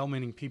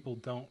well-meaning people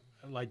don't,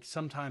 like,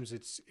 sometimes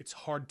it's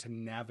hard to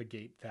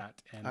navigate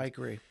that. And I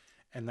agree.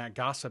 And that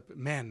gossip,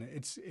 man,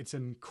 it's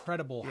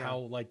incredible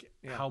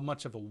how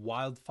much of a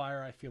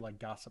wildfire I feel like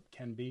gossip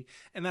can be.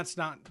 And that's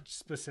not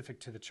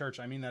specific to the church.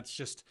 I mean, that's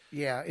just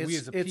we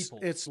as a people.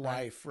 It's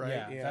life,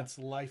 right? Yeah, that's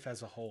life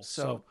as a whole.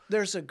 So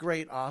there's a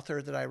great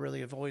author that I really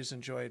have always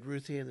enjoyed,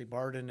 Ruth Haley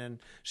Barton, and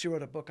she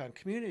wrote a book on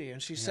community.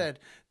 And she said,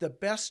 the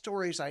best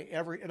stories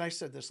and I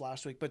said this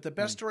last week, but the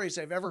best stories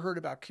I've ever heard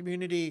about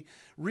community,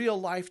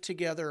 real life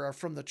together, are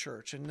from the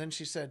church. And then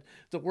she said,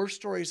 the worst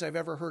stories I've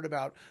ever heard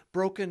about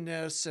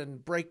brokenness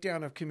and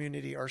breakdown of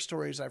community are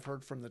stories I've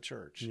heard from the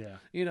church.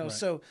 Yeah.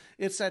 So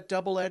it's that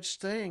double-edged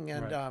thing.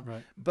 And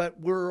but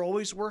we're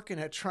always working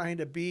at trying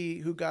to be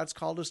who God's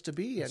called us to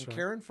be, and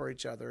caring for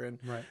each other. And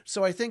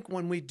so I think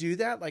when we do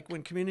that, like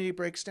when community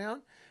breaks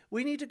down,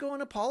 we need to go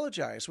and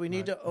apologize. We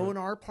need to own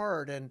our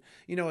part, and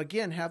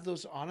again, have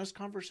those honest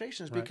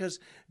conversations, because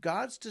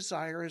God's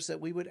desire is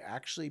that we would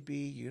actually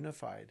be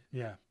unified.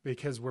 Yeah,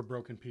 because we're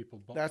broken people.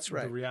 But that's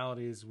right. The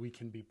reality is we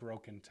can be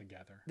broken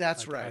together.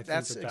 That's right.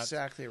 That's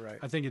exactly right.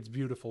 I think it's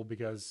beautiful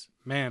because,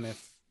 man,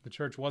 if the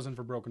church wasn't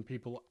for broken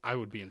people, I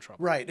would be in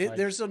trouble. Right.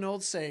 There's an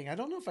old saying. I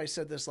don't know if I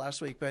said this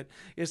last week, but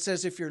it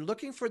says, if you're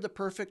looking for the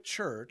perfect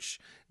church,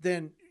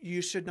 then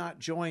you should not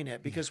join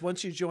it, because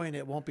once you join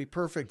it won't be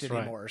perfect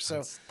anymore. So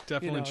that's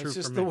definitely true. It's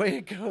just for the me. way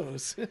it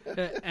goes.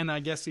 And I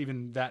guess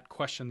even that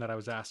question that I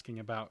was asking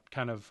about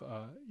kind of,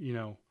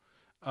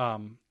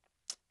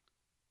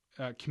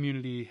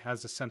 community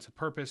has a sense of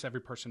purpose.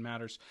 Every person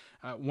matters.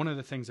 One of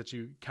the things that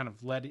you kind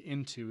of led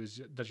into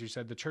is that you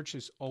said the church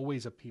is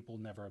always a people,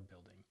 never a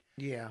building.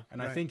 Yeah.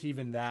 And I think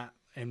even that,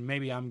 and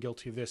maybe I'm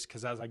guilty of this,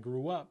 because as I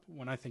grew up,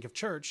 when I think of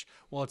church,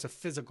 well, it's a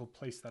physical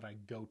place that I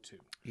go to.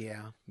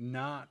 Yeah.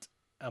 Not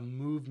a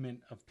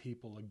movement of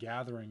people, a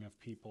gathering of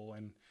people.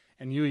 And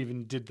you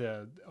even did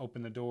the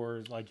open the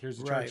doors, like, here's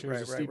the church,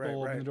 here's the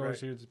steeple, open the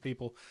doors, here's the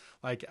people.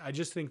 Like, I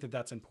just think that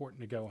that's important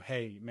to go,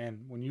 hey,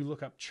 man, when you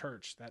look up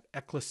church, that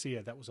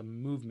ecclesia, that was a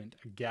movement,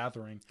 a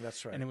gathering.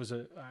 That's right. And it was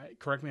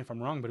correct me if I'm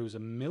wrong, but it was a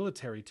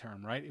military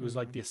term, right? It was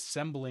like the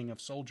assembling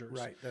of soldiers.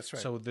 Right, that's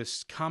right. So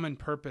this common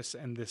purpose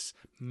and this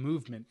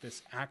movement,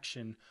 this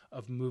action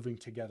of moving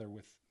together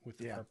with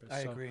the purpose.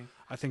 I agree.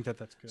 I think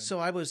that's good. So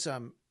I was,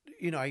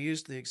 I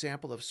used the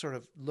example of sort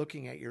of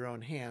looking at your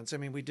own hands. I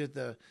mean, we did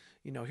the,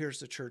 here's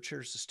the church,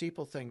 here's the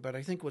steeple thing. But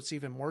I think what's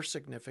even more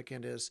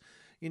significant is,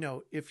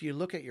 if you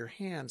look at your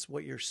hands,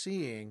 what you're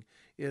seeing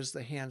is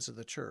the hands of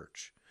the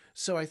church.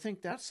 So I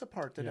think that's the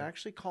part that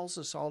actually calls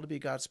us all to be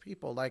God's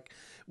people. Like,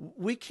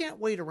 we can't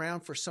wait around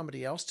for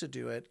somebody else to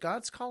do it.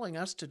 God's calling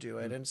us to do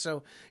it. And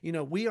so,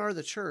 we are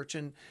the church.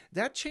 And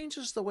that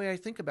changes the way I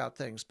think about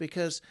things,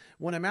 because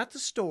when I'm at the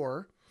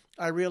store,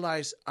 I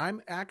realize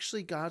I'm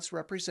actually God's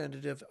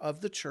representative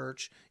of the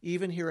church,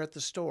 even here at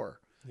the store.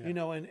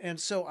 And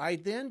so I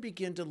then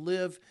begin to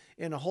live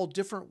in a whole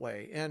different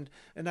way. And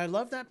I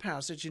love that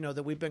passage,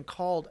 that we've been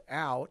called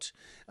out.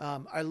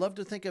 I love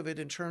to think of it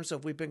in terms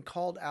of we've been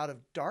called out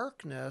of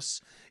darkness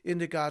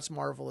into God's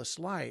marvelous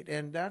light.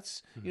 And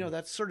that's,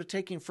 that's sort of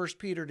taking 1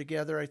 Peter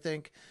together, I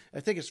think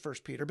it's 1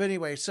 Peter. But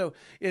anyway, so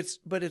it's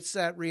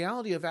that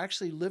reality of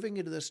actually living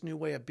into this new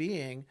way of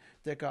being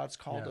that God's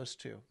called us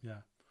to.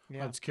 Yeah.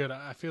 That's good.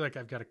 I feel like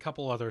I've got a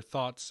couple other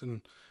thoughts,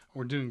 and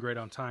we're doing great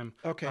on time.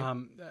 Okay.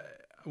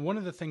 one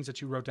of the things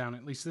that you wrote down,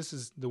 at least this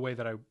is the way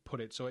that I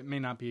put it, so it may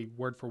not be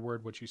word for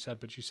word what you said,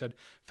 but you said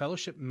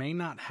fellowship may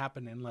not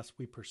happen unless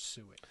we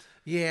pursue it.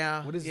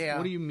 Yeah.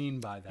 What do you mean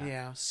by that?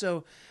 Yeah.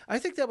 So I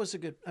think that was a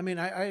good, I mean,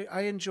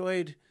 I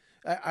enjoyed,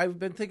 I've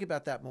been thinking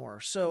about that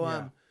more.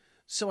 So,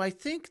 so I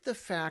think the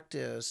fact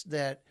is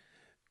that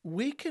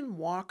we can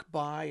walk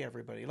by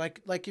everybody.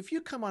 Like if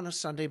you come on a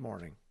Sunday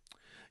morning,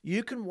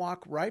 you can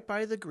walk right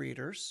by the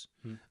greeters.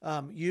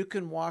 You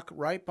can walk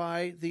right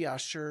by the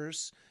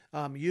ushers.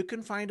 You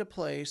can find a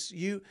place.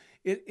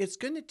 It's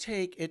going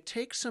to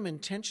take some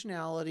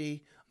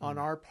intentionality on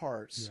our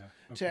parts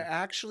to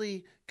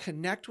actually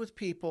connect with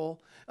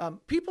people.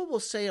 People will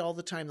say all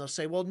the time, they'll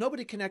say, well,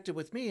 nobody connected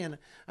with me. And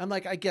I'm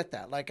like, I get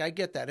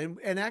that.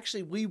 And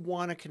actually we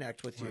want to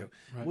connect with you.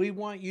 Right. We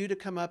want you to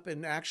come up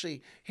and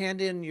actually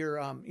hand in your,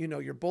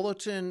 your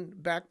bulletin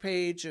back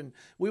page. And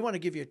we want to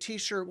give you a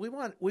t-shirt. We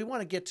want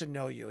to get to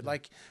know you.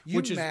 Like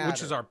which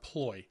is our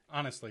ploy.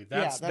 Honestly,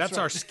 that's right.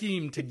 our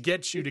scheme to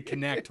get you to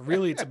connect.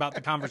 Really, it's about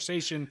the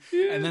conversation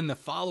and then the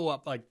follow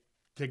up, like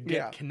to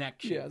get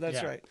connection. Yeah,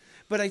 that's right.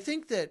 But I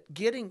think that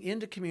getting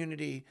into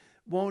community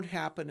won't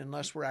happen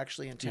unless we're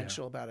actually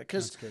intentional about it.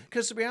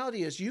 Because the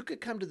reality is you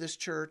could come to this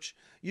church,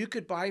 you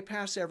could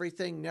bypass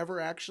everything, never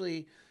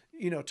actually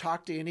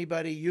talk to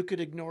anybody. You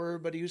could ignore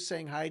everybody who's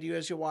saying hi to you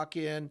as you walk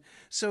in.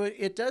 So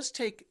it does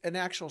take an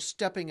actual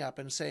stepping up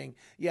and saying,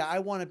 yeah, I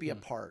want to be a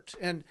part.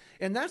 And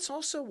that's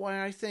also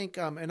why I think,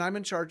 and I'm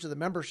in charge of the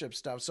membership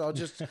stuff, so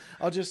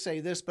I'll just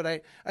say this, but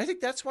I think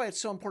that's why it's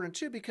so important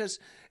too, because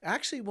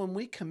actually when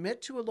we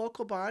commit to a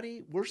local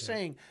body, we're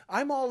saying,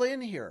 I'm all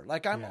in here.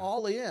 Like I'm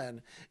all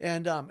in.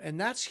 And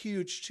that's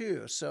huge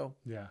too. So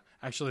yeah,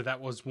 actually that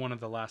was one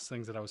of the last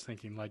things that I was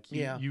thinking, like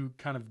you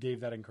kind of gave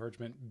that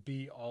encouragement,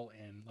 be all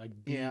in, like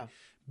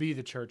be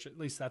the church. At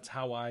least that's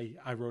how I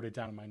wrote it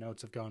down in my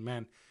notes of going,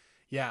 man,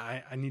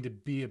 I need to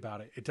be about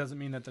it. It doesn't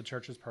mean that the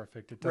church is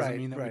perfect. It doesn't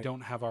mean that we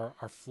don't have our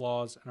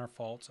flaws and our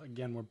faults.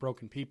 Again, we're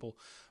broken people,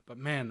 but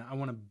man, I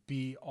want to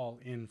be all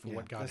in for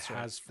what God has for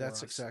us.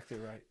 That's exactly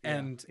right.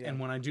 And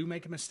when I do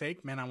make a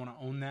mistake, man, I want to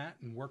own that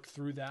and work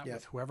through that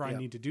with whoever I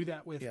need to do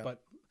that with.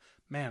 But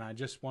man, I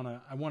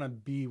want to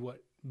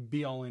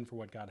be all in for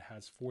what God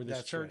has for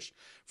this church,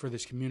 for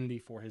this community,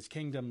 for his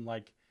kingdom.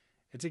 Like,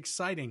 it's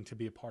exciting to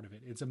be a part of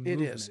it. It's a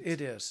movement.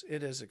 It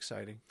is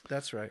exciting.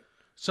 That's right.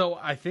 So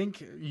I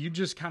think you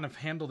just kind of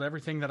handled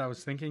everything that I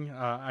was thinking.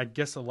 I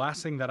guess the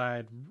last thing that I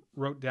had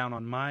wrote down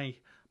on my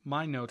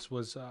notes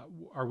was,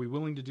 are we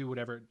willing to do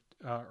whatever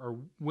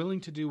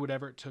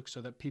it took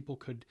so that people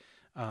could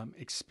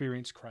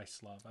experience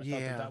Christ's love? I thought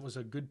that was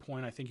a good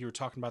point. I think you were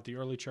talking about the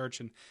early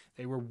church, and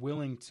they were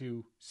willing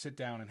to sit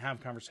down and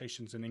have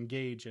conversations and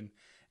engage and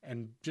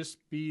just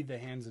be the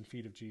hands and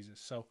feet of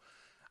Jesus. So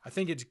I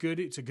think it's good.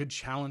 It's a good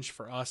challenge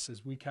for us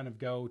as we kind of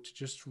go to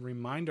just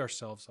remind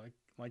ourselves,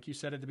 like you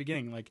said at the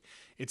beginning, like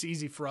it's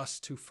easy for us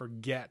to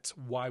forget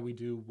why we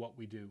do what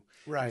we do.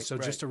 Right. And so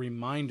just a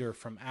reminder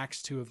from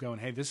Acts 2 of going,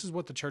 hey, this is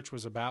what the church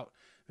was about.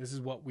 This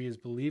is what we as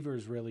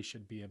believers really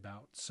should be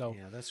about. So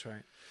yeah, that's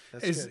right.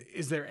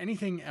 Is there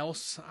anything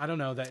else, I don't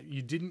know, that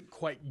you didn't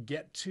quite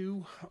get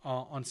to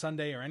on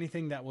Sunday, or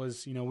anything that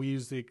was, we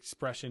use the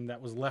expression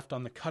that was left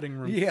on the cutting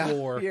room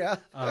floor,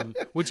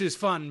 which is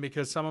fun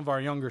because some of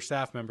our younger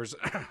staff members,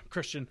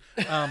 Christian,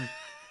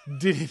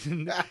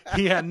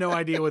 he had no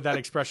idea what that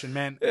expression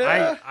meant.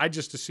 I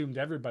just assumed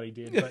everybody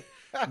did, but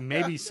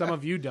maybe some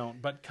of you don't.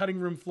 But cutting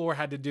room floor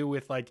had to do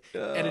with like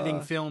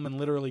editing film and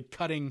literally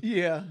cutting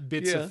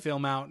bits of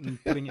film out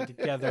and putting it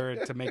together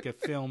to make a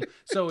film.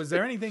 So is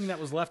there anything that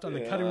was left on the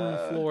cutting room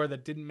floor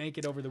that didn't make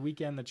it over the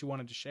weekend that you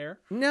wanted to share?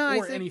 No,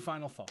 or any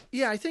final thoughts?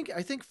 Yeah, I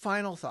think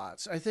final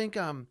thoughts. I think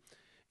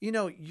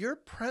your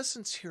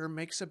presence here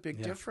makes a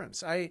big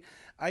difference. I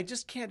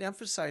just can't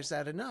emphasize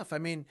that enough. I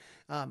mean,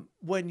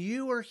 when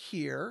you are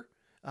here,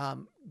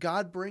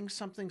 God brings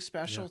something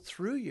special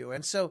through you.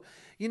 And so,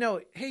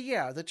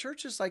 the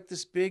church is like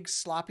this big,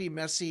 sloppy,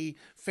 messy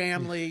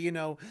family.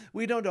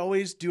 We don't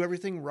always do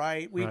everything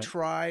right. We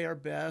try our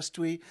best.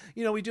 We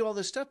do all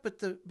this stuff. But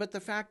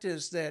the fact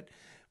is that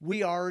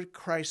we are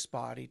Christ's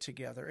body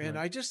together. And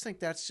I just think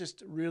that's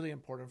just really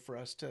important for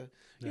us to,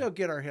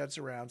 get our heads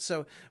around.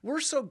 So we're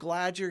so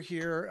glad you're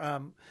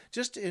here.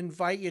 Just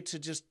invite you to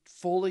just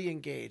fully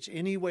engage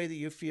any way that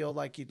you feel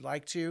like you'd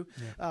like to.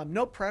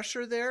 No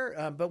pressure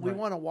there, but we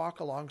want to walk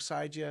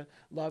alongside you,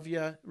 love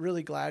you,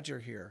 really glad you're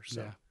here.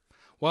 So. Yeah.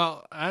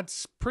 Well,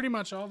 that's pretty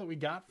much all that we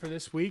got for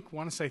this week.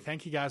 Want to say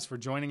thank you guys for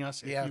joining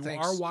us. If you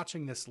are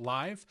watching this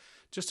live,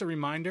 just a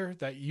reminder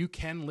that you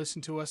can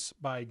listen to us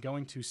by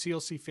going to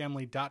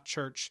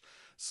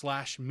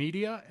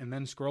clcfamily.church/media and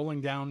then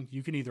scrolling down.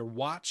 You can either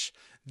watch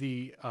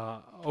the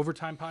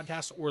Overtime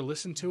podcast or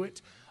listen to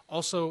it.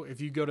 Also,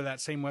 if you go to that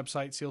same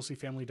website,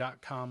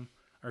 clcfamily.com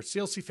or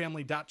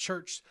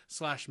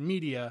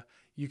clcfamily.church/media,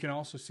 You can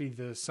also see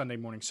the Sunday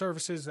morning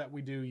services that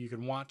we do. You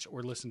can watch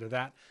or listen to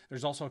that.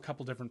 There's also a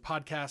couple different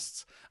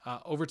podcasts.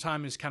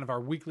 Overtime is kind of our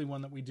weekly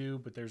one that we do,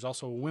 but there's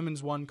also a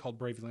women's one called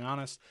Bravely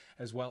Honest,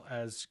 as well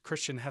as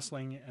Christian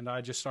Hessling, and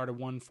I just started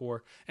one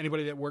for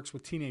anybody that works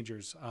with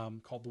teenagers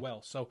called The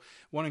Well. So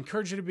want to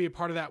encourage you to be a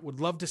part of that. Would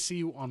love to see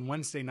you on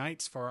Wednesday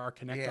nights for our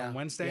Connect on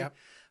Wednesday. Yep.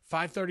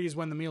 5:30 is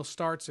when the meal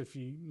starts. If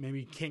you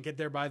maybe can't get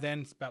there by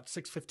then, it's about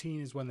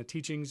 6:15 is when the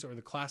teachings or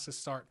the classes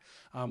start.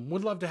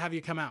 Would love to have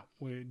you come out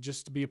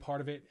just to be a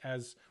part of it,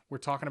 as we're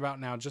talking about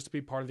now, just to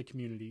be part of the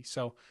community.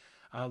 So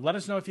let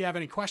us know if you have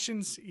any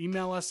questions.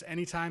 Email us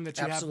anytime that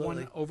you have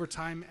one,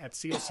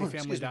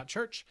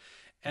 overtime@clcfamily.church.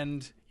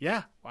 And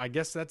yeah, I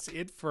guess that's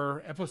it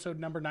for episode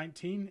number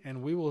 19,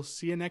 and we will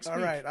see you next week.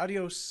 All right,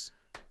 adios.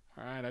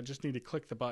 All right, I just need to click the button.